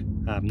 unpowered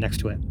next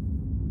to it.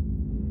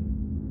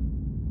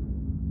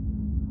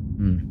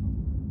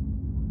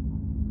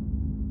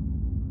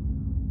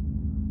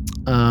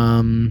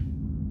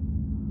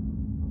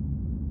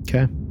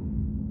 Okay.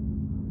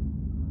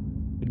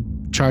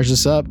 Charge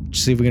this up.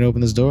 See if we can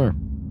open this door.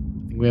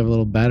 I think we have a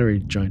little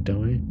battery joint,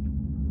 don't we?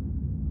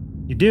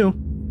 You do.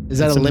 Is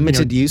that a Some,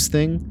 limited use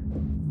thing?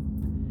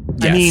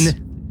 I Yes.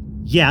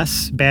 mean,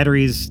 yes,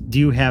 batteries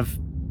do have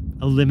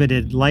a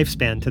limited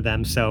lifespan to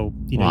them, so,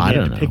 you know, Well, I you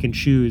have don't to pick know. and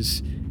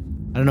choose.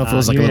 I don't know if it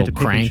was like you a had little to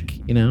pick and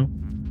crank, you know?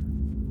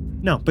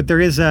 No, but there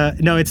is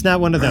no, it's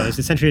not one of those.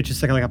 Essentially, it's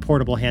just like a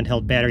portable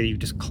handheld battery you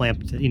just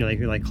clamp, you know,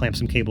 like clamp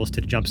some cables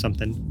to jump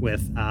something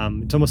with.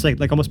 It's almost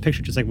like almost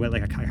picture just like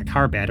a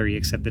car battery,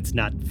 except it's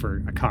not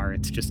for a car.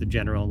 It's just a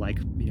general, like,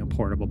 you know,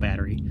 portable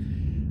battery.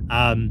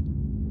 I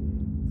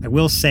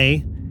will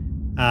say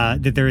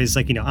that there is,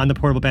 like, you know, on the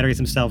portable batteries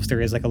themselves,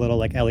 there is like a little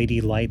like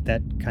LED light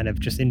that kind of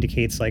just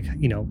indicates, like,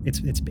 you know,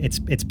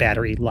 it's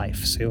battery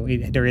life. So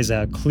there is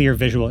a clear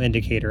visual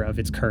indicator of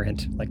its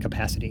current, like,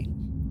 capacity.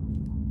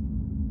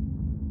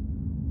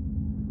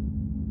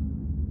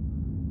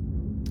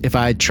 If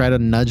I try to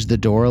nudge the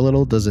door a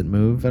little, does it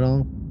move at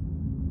all?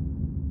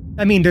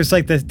 I mean, there's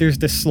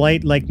the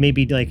slight, like,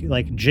 maybe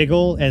like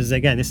jiggle, as,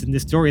 again,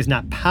 this door is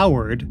not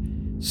powered,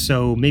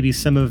 so maybe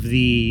some of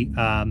the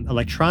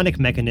electronic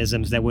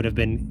mechanisms that would have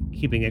been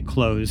keeping it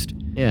closed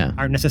Yeah.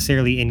 aren't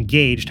necessarily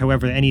engaged.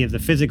 However, any of the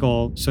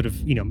physical sort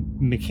of, you know,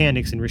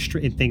 mechanics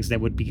and things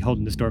that would be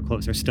holding this door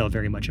closed are still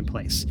very much in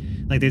place.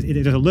 Like, there's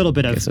a little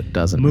bit I of guess it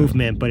doesn't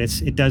movement, but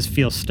it does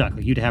feel stuck.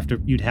 Like, you'd have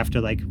to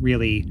like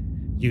really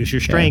use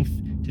your strength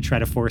to try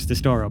to force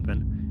this door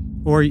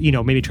open, or, you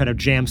know, maybe try to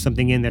jam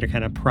something in there to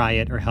kind of pry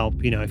it or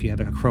help, you know, if you have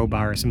like a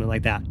crowbar or something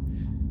like that.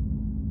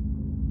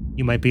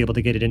 You might be able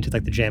to get it into,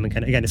 like, the jam and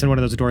kind of, again, it's in one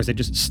of those doors that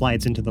just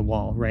slides into the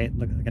wall, right?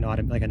 Like an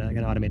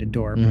automated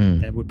door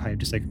Mhm. that would probably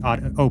just like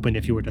open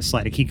if you were to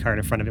slide a key card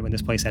in front of it when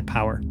this place had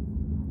power.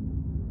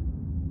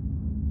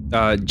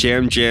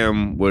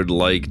 Jam would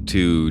like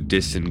to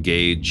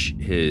disengage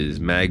his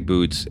mag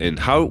boots. And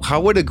how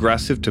would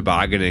aggressive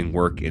tobogganing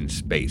work in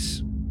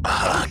space?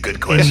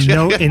 Good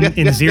question.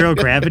 In zero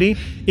gravity,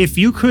 if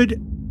you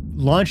could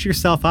launch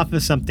yourself off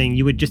of something,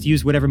 you would just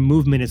use whatever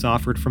movement is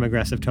offered from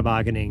aggressive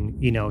tobogganing,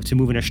 you know, to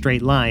move in a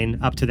straight line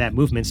up to that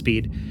movement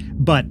speed.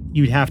 But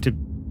you'd have to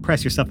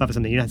press yourself off of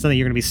something. You're not going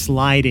to be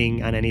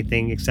sliding on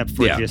anything except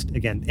for just,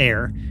 again,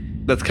 air.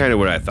 That's kind of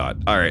what I thought.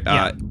 All right.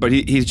 Yeah. But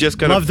he's just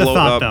going to Love the float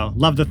thought, up though.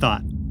 Love the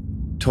thought.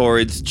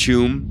 towards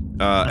Choom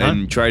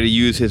and try to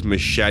use his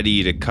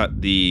machete to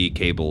cut the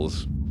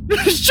cables.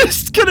 It's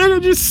just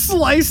gonna just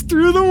slice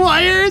through the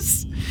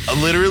wires.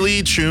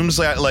 Literally, Choom's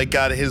like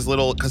got his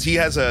little, because he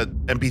has a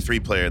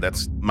MP3 player.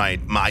 That's my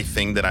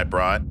thing that I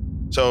brought.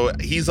 So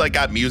he's like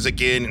got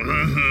music in,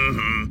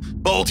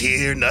 bolt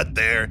here, nut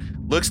there.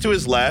 Looks to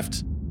his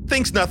left,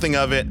 thinks nothing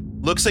of it.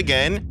 Looks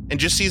again and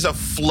just sees a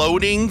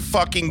floating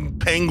fucking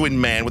penguin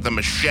man with a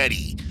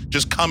machete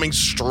just coming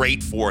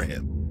straight for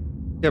him.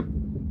 Yep.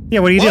 Yeah,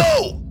 what do you do?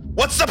 Whoa!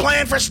 What's the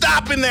plan for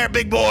stopping there,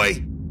 big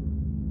boy?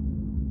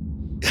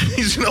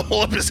 He's gonna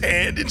hold up his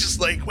hand and just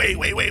like, wait.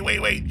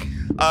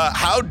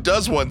 How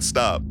does one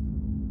stop?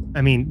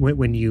 I mean,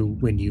 when you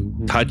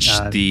Touch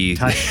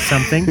touch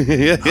something,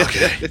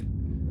 Okay.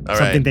 All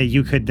something right. that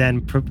you could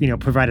then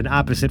provide an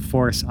opposite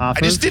force off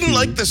of. I just didn't to-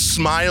 like the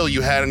smile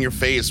you had on your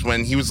face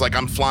when he was like,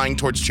 I'm flying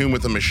towards Choom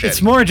with a machete.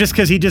 It's more just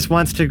because he just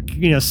wants to,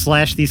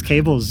 slash these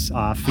cables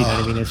off. You know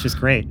what I mean? It's just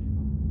great.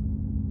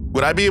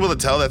 Would I be able to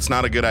tell that's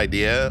not a good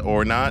idea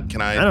or not?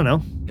 Can I don't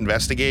know.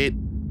 investigate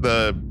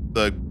the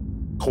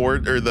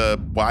cord or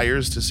the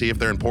wires to see if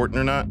they're important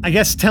or not? I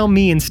guess tell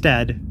me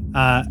instead,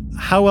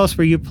 how else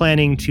were you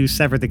planning to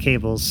sever the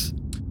cables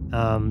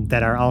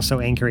that are also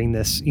anchoring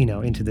this,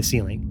 into the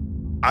ceiling?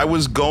 I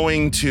was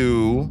going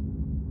to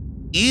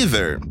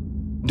either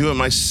do it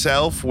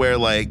myself where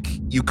like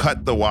you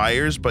cut the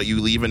wires, but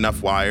you leave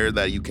enough wire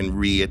that you can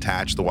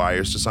reattach the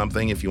wires to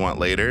something if you want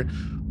later,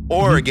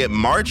 or get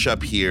March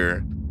up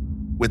here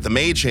with the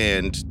mage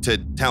hand to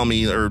tell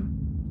me or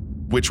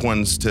which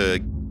ones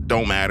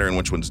don't matter and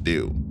which ones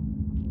do.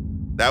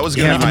 That was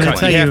going to be my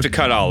tell You you, have to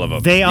cut all of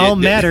them. They all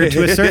matter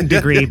to a certain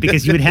degree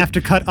because you would have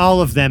to cut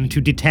all of them to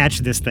detach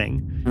this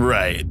thing.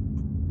 Right.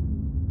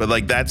 But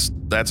like that's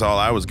all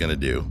I was going to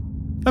do.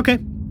 Okay.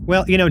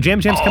 Well, Jam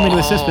Jam's coming to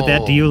assist with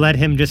that. Do you let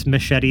him just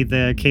machete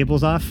the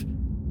cables off?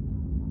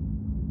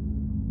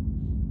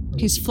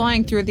 He's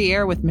flying through the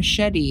air with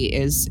machete.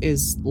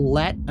 Is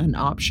let an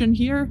option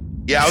here?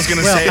 Yeah, I was going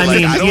to Well, say I like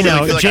mean, I don't really feel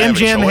like I have a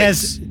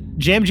choice.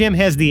 Jam Jam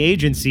has the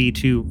agency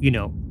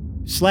to,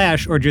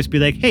 slash or just be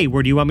like, hey,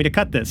 where do you want me to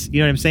cut this? You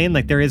know what I'm saying?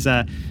 Like there is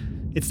a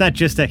it's not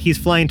just that he's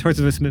flying towards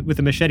us with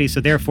a machete,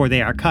 so therefore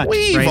they are cut.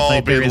 We've right? all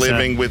Like, there been is a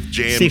living with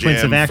Jam sequence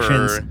Jam of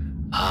actions.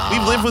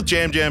 We've lived with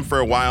Jam Jam for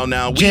a while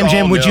now. We Jam all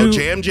Jam, would know you-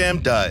 Jam Jam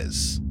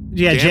does.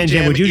 Yeah, Jam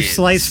Jam, would you is-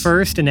 slice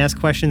first and ask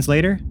questions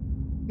later?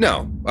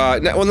 No,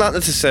 well, not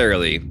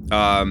necessarily.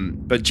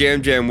 But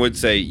Jam Jam would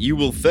say, "You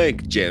will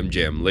thank Jam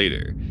Jam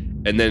later,"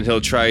 and then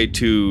he'll try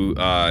to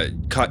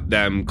cut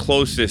them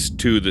closest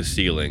to the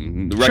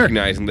ceiling,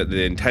 recognizing that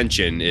the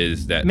intention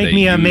is that Make they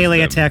me a use melee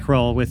them. attack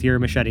roll with your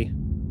machete.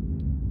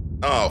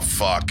 Oh,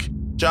 fuck.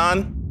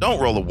 John, don't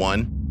roll a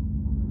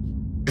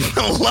 1.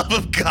 For the love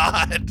of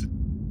God.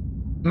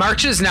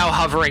 March is now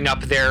hovering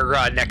up there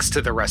next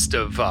to the rest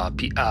of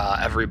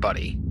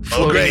everybody. Oh,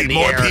 floating great. in the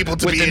More air people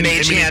to with be the in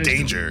mage imminent hand.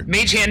 danger.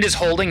 Mage Hand is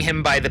holding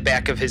him by the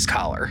back of his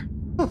collar.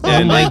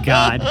 Oh my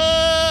God.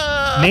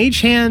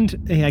 Mage hand,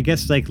 I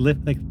guess,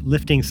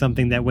 lifting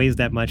something that weighs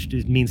that much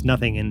means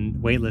nothing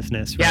in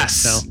weightlessness, right? Yes.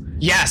 So,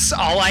 Yes.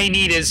 All I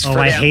need is for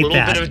I that hate little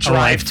that. bit of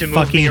drive I to move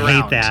fucking me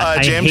around. hate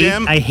that. Jam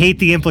Jam? I hate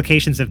the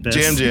implications of this.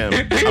 Jam Jam,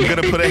 I'm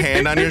going to put a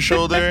hand on your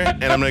shoulder,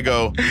 and I'm going to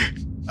go,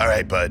 all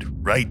right, bud,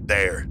 right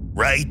there.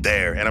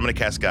 And I'm going to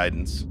cast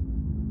guidance.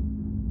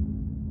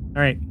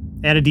 All right.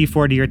 Add a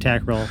D4 to your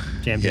attack roll,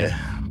 Jam Jam.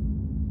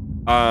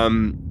 Yeah.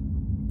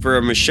 For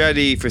a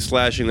machete for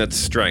slashing, that's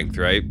strength,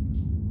 right?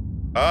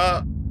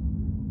 A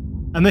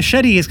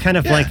machete is kind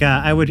of Yeah. like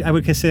I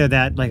would consider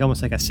that like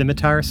almost like a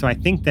scimitar. So I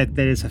think that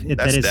is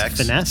Dex.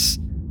 finesse.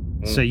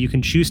 So you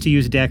can choose to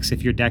use dex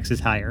if your dex is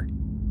higher.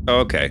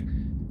 Oh, okay.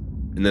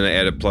 And then I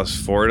add a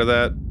 +4 to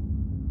that,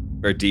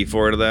 or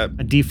D4 to that.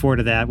 A D4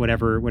 to that,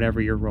 whatever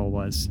your roll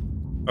was.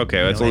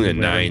 Okay, that's know, only a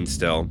anywhere. 9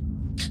 still.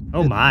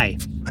 Oh my!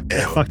 What the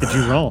fuck did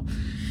you roll?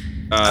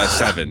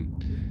 7.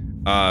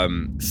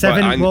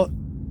 7. Well,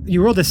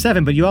 you rolled a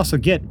 7, but you also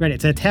get right.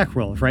 It's an attack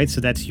roll, right?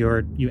 So that's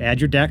you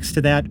add your dex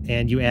to that,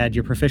 and you add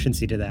your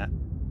proficiency to that.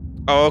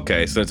 Oh,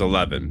 okay, so it's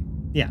 11.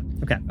 Yeah.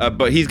 Okay.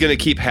 But he's gonna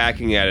keep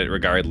hacking at it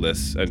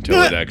regardless until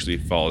it actually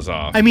falls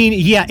off. I mean,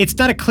 yeah, it's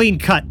not a clean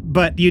cut,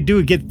 but you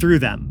do get through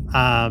them.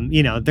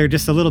 They're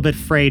just a little bit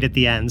frayed at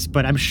the ends,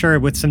 but I'm sure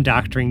with some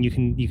doctoring you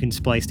can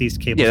splice these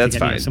cables. Yeah, that's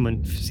together. fine.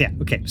 Someone, yeah,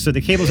 okay. So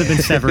the cables have been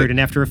severed, and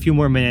after a few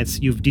more minutes,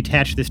 you've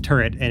detached this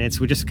turret, and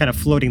we're just kind of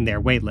floating there,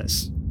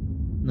 weightless.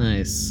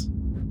 Nice.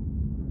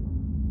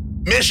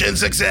 Mission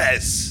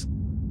success.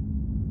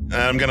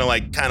 I'm going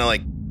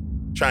to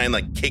try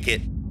and kick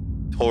it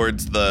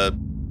towards where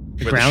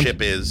ground? the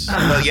ship is.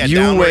 Well, yeah, you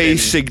downward weigh and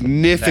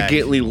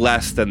significantly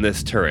less than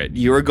this turret.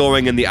 You're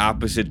going in the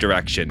opposite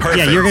direction. Perfect.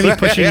 Yeah, you're gonna be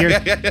pushing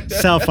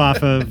yourself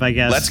off of, I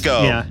guess. Let's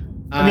go. Yeah.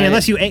 I mean,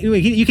 unless you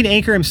can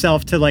anchor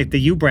himself to the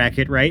U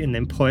bracket, right, and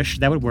then push.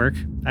 That would work.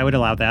 I would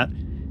allow that.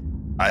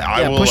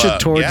 I will push it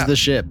towards yeah. the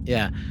ship.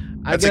 Yeah.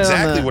 That's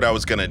exactly what I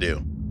was going to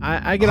do.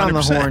 I get on the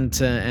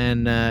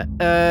 100%.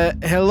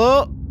 horn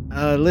hello.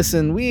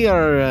 Listen, we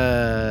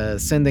are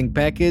sending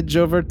package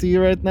over to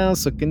you right now.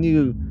 So can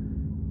you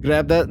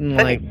grab that in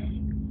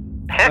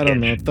I don't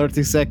know,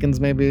 30 seconds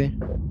maybe?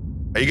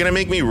 Are you going to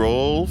make me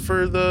roll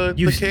for the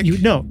kick?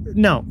 No,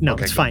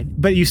 Okay, it's cool. fine.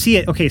 But you see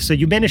it. Okay, so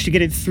you managed to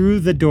get it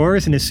through the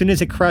doors, and as soon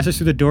as it crosses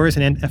through the doors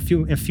and then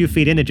a few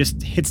feet in, it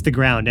just hits the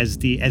ground as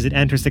it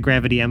enters the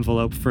gravity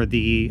envelope for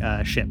the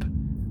ship.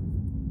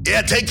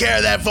 Yeah, take care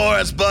of that for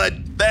us,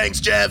 bud. Thanks,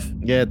 Jeff.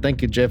 Yeah,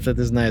 thank you, Jeff. That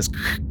is nice.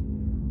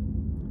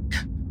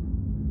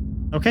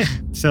 Okay,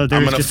 so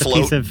there's gonna just float.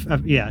 a piece of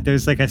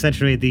there's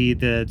essentially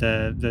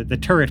the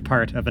turret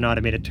part of an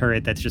automated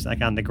turret that's just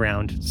on the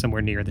ground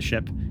somewhere near the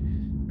ship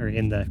or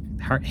in the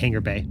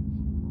hangar bay.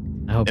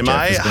 I hope Am Jeff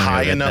I is gonna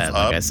high get enough that, up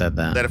like I said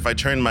that. that if I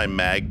turn my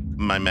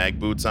mag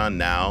boots on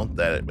now,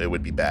 that it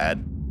would be bad?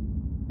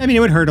 I mean,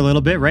 it would hurt a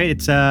little bit, right?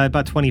 It's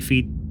about 20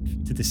 feet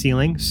to the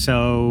ceiling,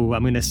 so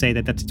I'm going to say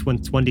that's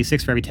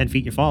 1d6 for every 10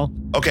 feet you fall.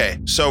 Okay,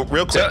 so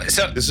real quick,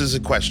 So- this is a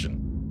question.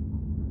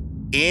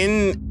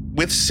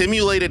 With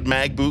simulated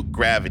mag boot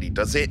gravity,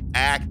 does it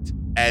act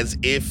as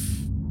if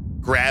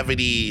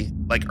gravity,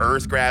 like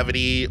Earth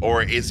gravity,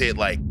 or is it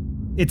like?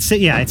 It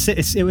simulates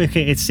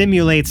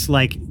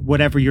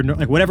whatever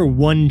whatever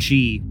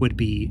 1G would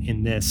be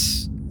in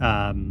this,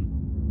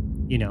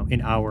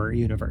 in our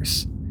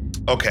universe.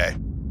 Okay,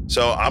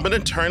 so I'm gonna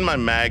turn my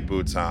mag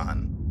boots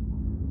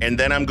on, and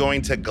then I'm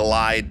going to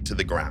glide to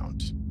the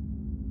ground.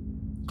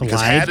 Because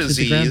Glide to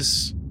the ground?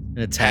 Hadizes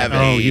It's have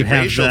happening. you a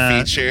have racial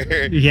the-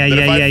 feature. Yeah, that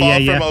yeah, if I yeah, fall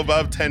yeah, from yeah.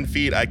 above 10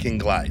 feet, I can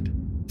glide.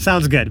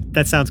 Sounds good.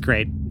 That sounds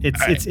great.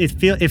 Alright.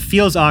 It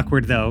feels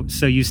awkward though,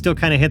 so you still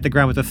kind of hit the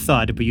ground with a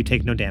thud, but you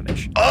take no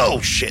damage. Oh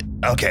shit.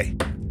 Okay.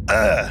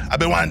 I've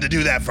been wanting to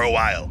do that for a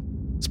while.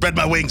 Spread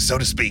my wings, so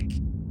to speak.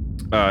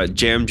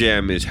 Jam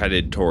Jam is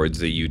headed towards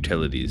the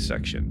utilities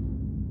section.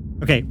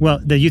 Okay, well,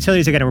 the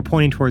utilities again were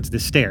pointing towards the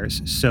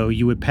stairs, so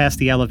you would pass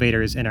the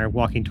elevators and are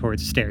walking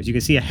towards the stairs. You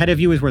can see ahead of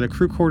you is where the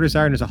crew quarters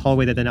are, and there's a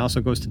hallway that then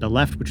also goes to the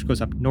left, which goes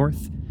up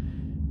north.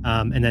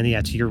 And then,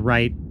 to your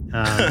right,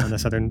 on the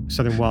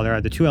southern wall, there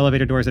are the 2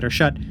 elevator doors that are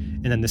shut,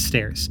 and then the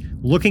stairs.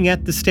 Looking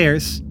at the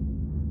stairs,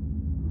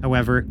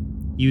 however,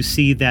 you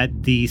see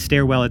that the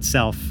stairwell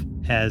itself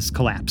has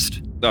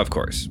collapsed. Of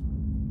course.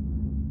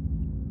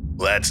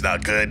 Well, that's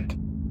not good.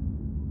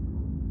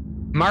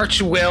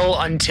 March will,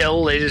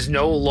 until it is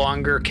no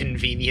longer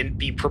convenient,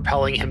 be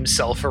propelling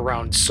himself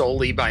around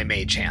solely by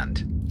mage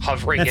hand,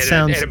 hovering That at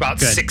sounds about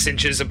good. 6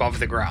 inches above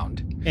the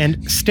ground.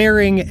 And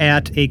staring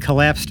at a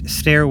collapsed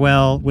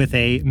stairwell with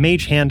a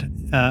mage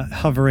hand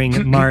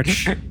hovering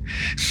March.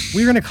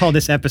 We're going to call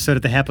this episode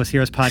of the Hapless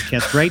Heroes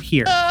podcast right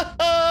here.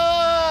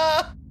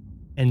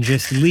 And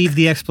just leave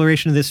the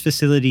exploration of this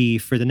facility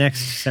for the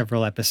next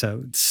several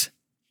episodes.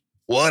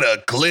 What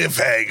a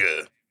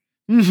cliffhanger.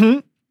 Mm-hmm.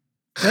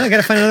 Well, I got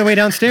to find another way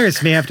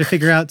downstairs. May have to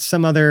figure out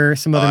some other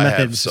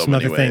methods, some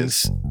other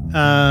things.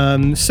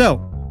 So,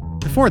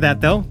 before that,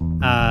 though,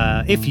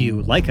 if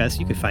you like us,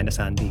 you could find us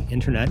on the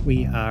internet.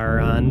 We are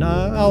on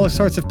all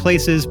sorts of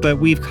places, but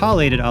we've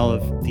collated all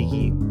of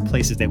the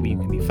places that you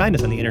can find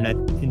us on the internet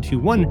into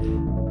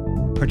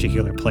one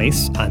particular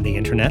place on the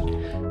internet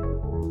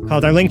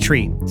called our link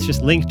tree. It's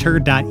just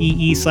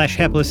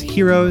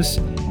linktree.ee/haplessheroes.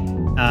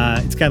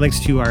 It's got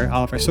links to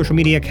all of our social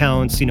media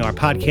accounts, our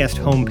podcast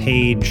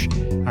homepage,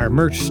 our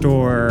merch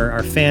store,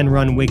 our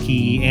fan-run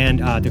wiki, and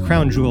the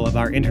crown jewel of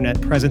our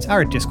internet presence,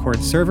 our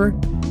Discord server,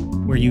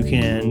 where you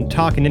can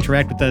talk and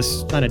interact with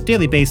us on a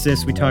daily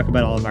basis. We talk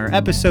about all of our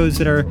episodes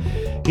that are,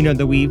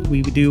 that we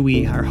do.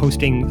 We are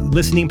hosting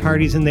listening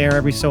parties in there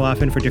every so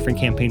often for different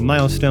campaign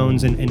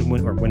milestones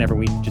or whenever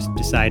we just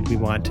decide we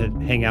want to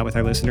hang out with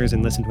our listeners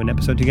and listen to an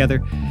episode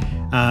together.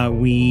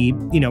 We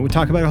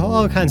talk about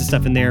all kinds of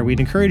stuff in there. We'd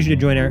encourage you to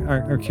join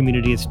our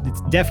community. It's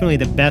definitely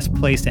the best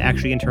place to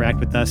actually interact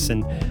with us,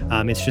 and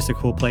it's just a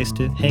cool place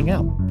to hang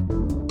out.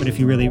 But if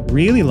you really,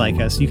 really like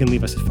us, you can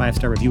leave us a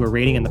 5-star review or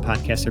rating on the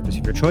podcast service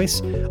of your choice.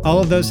 All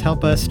of those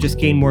help us just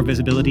gain more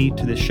visibility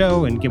to the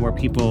show and get more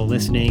people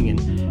listening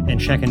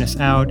and checking us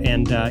out.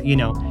 And,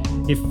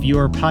 if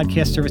your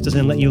podcast service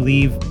doesn't let you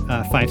leave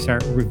a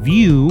 5-star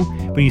review,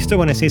 but you still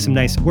want to say some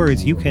nice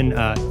words, you can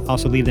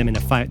also leave them in the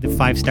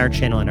 5-star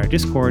channel in our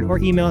Discord or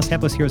email us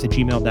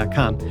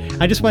haplessheroes@gmail.com.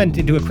 I just wanted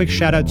to do a quick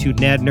shout out to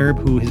NadNerb,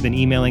 who has been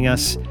emailing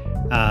us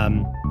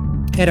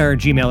at our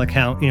Gmail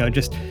account,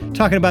 just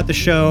talking about the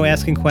show,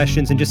 asking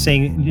questions, and just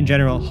saying in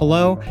general,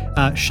 hello.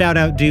 Shout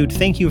out, dude.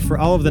 Thank you for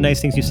all of the nice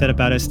things you said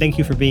about us. Thank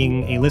you for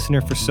being a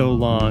listener for so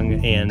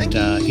long. And,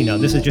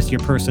 this is just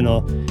your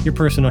personal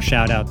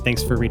shout out.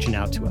 Thanks for reaching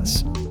out to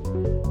us.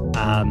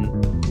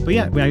 But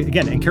yeah,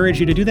 again,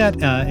 encourage you to do that.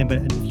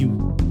 But if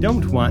you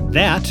don't want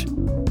that,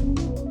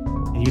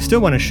 and you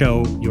still want to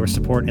show your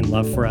support and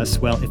love for us,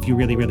 well, if you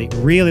really, really,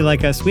 really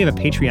like us, we have a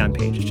Patreon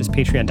page. It's just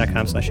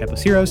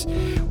patreon.com/haplessheroes.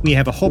 We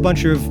have a whole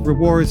bunch of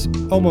rewards,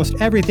 almost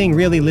everything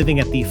really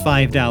living at the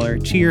 $5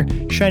 tier,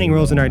 shining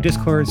roles in our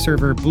Discord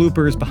server,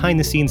 bloopers,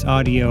 behind-the-scenes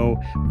audio,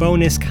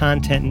 bonus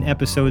content and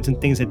episodes and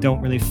things that don't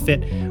really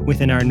fit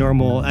within our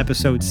normal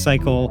episode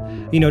cycle.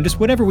 Just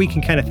whatever we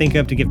can kind of think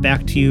of to give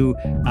back to you.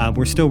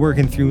 We're still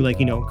working through,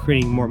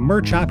 creating more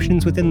merch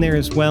options within there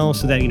as well,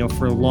 so that,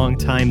 for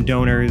long-time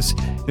donors,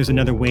 there's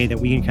another way that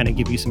we can kind of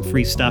give you some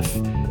free stuff,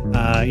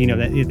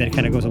 that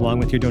kind of goes along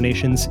with your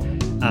donations.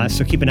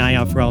 So keep an eye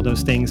out for all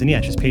those things. And yeah,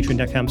 just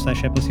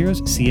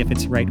patreon.com/haplessheroes. See if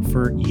it's right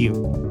for you.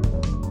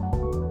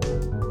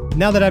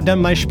 Now that I've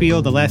done my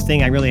spiel, the last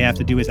thing I really have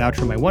to do is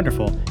outro my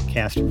wonderful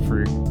cast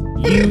for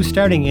you,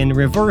 starting in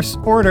reverse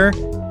order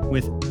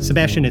with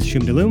Sebastian as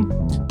Shum Deloom.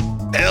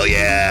 Hell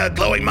yeah,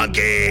 glowing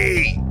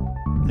monkey!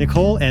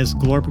 Nicole as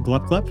Glorp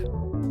Glup Glup.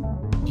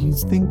 Do you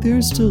think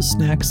there's still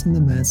snacks in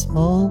the mess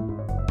hall?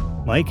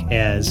 Mike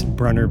as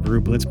Brunner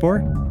Brew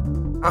Blitzbore.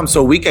 I'm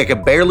so weak I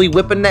could barely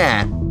whip a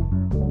gnat.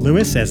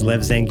 Lewis as Lev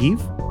Zangief.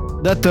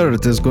 That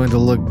turret is going to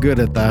look good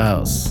at the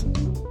house.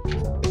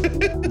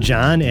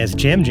 John as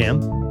Jam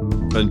Jam.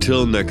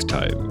 Until next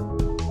time.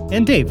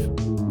 And Dave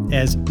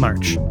as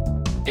March.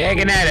 Yeah,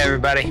 good night,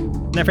 everybody.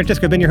 And I'm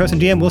Francesco, I've been your host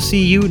and DM. We'll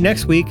see you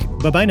next week.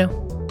 Bye-bye now.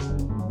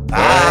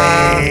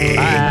 Bye.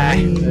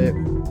 Bye.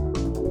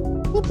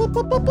 Boop, boop,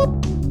 boop, boop,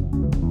 boop.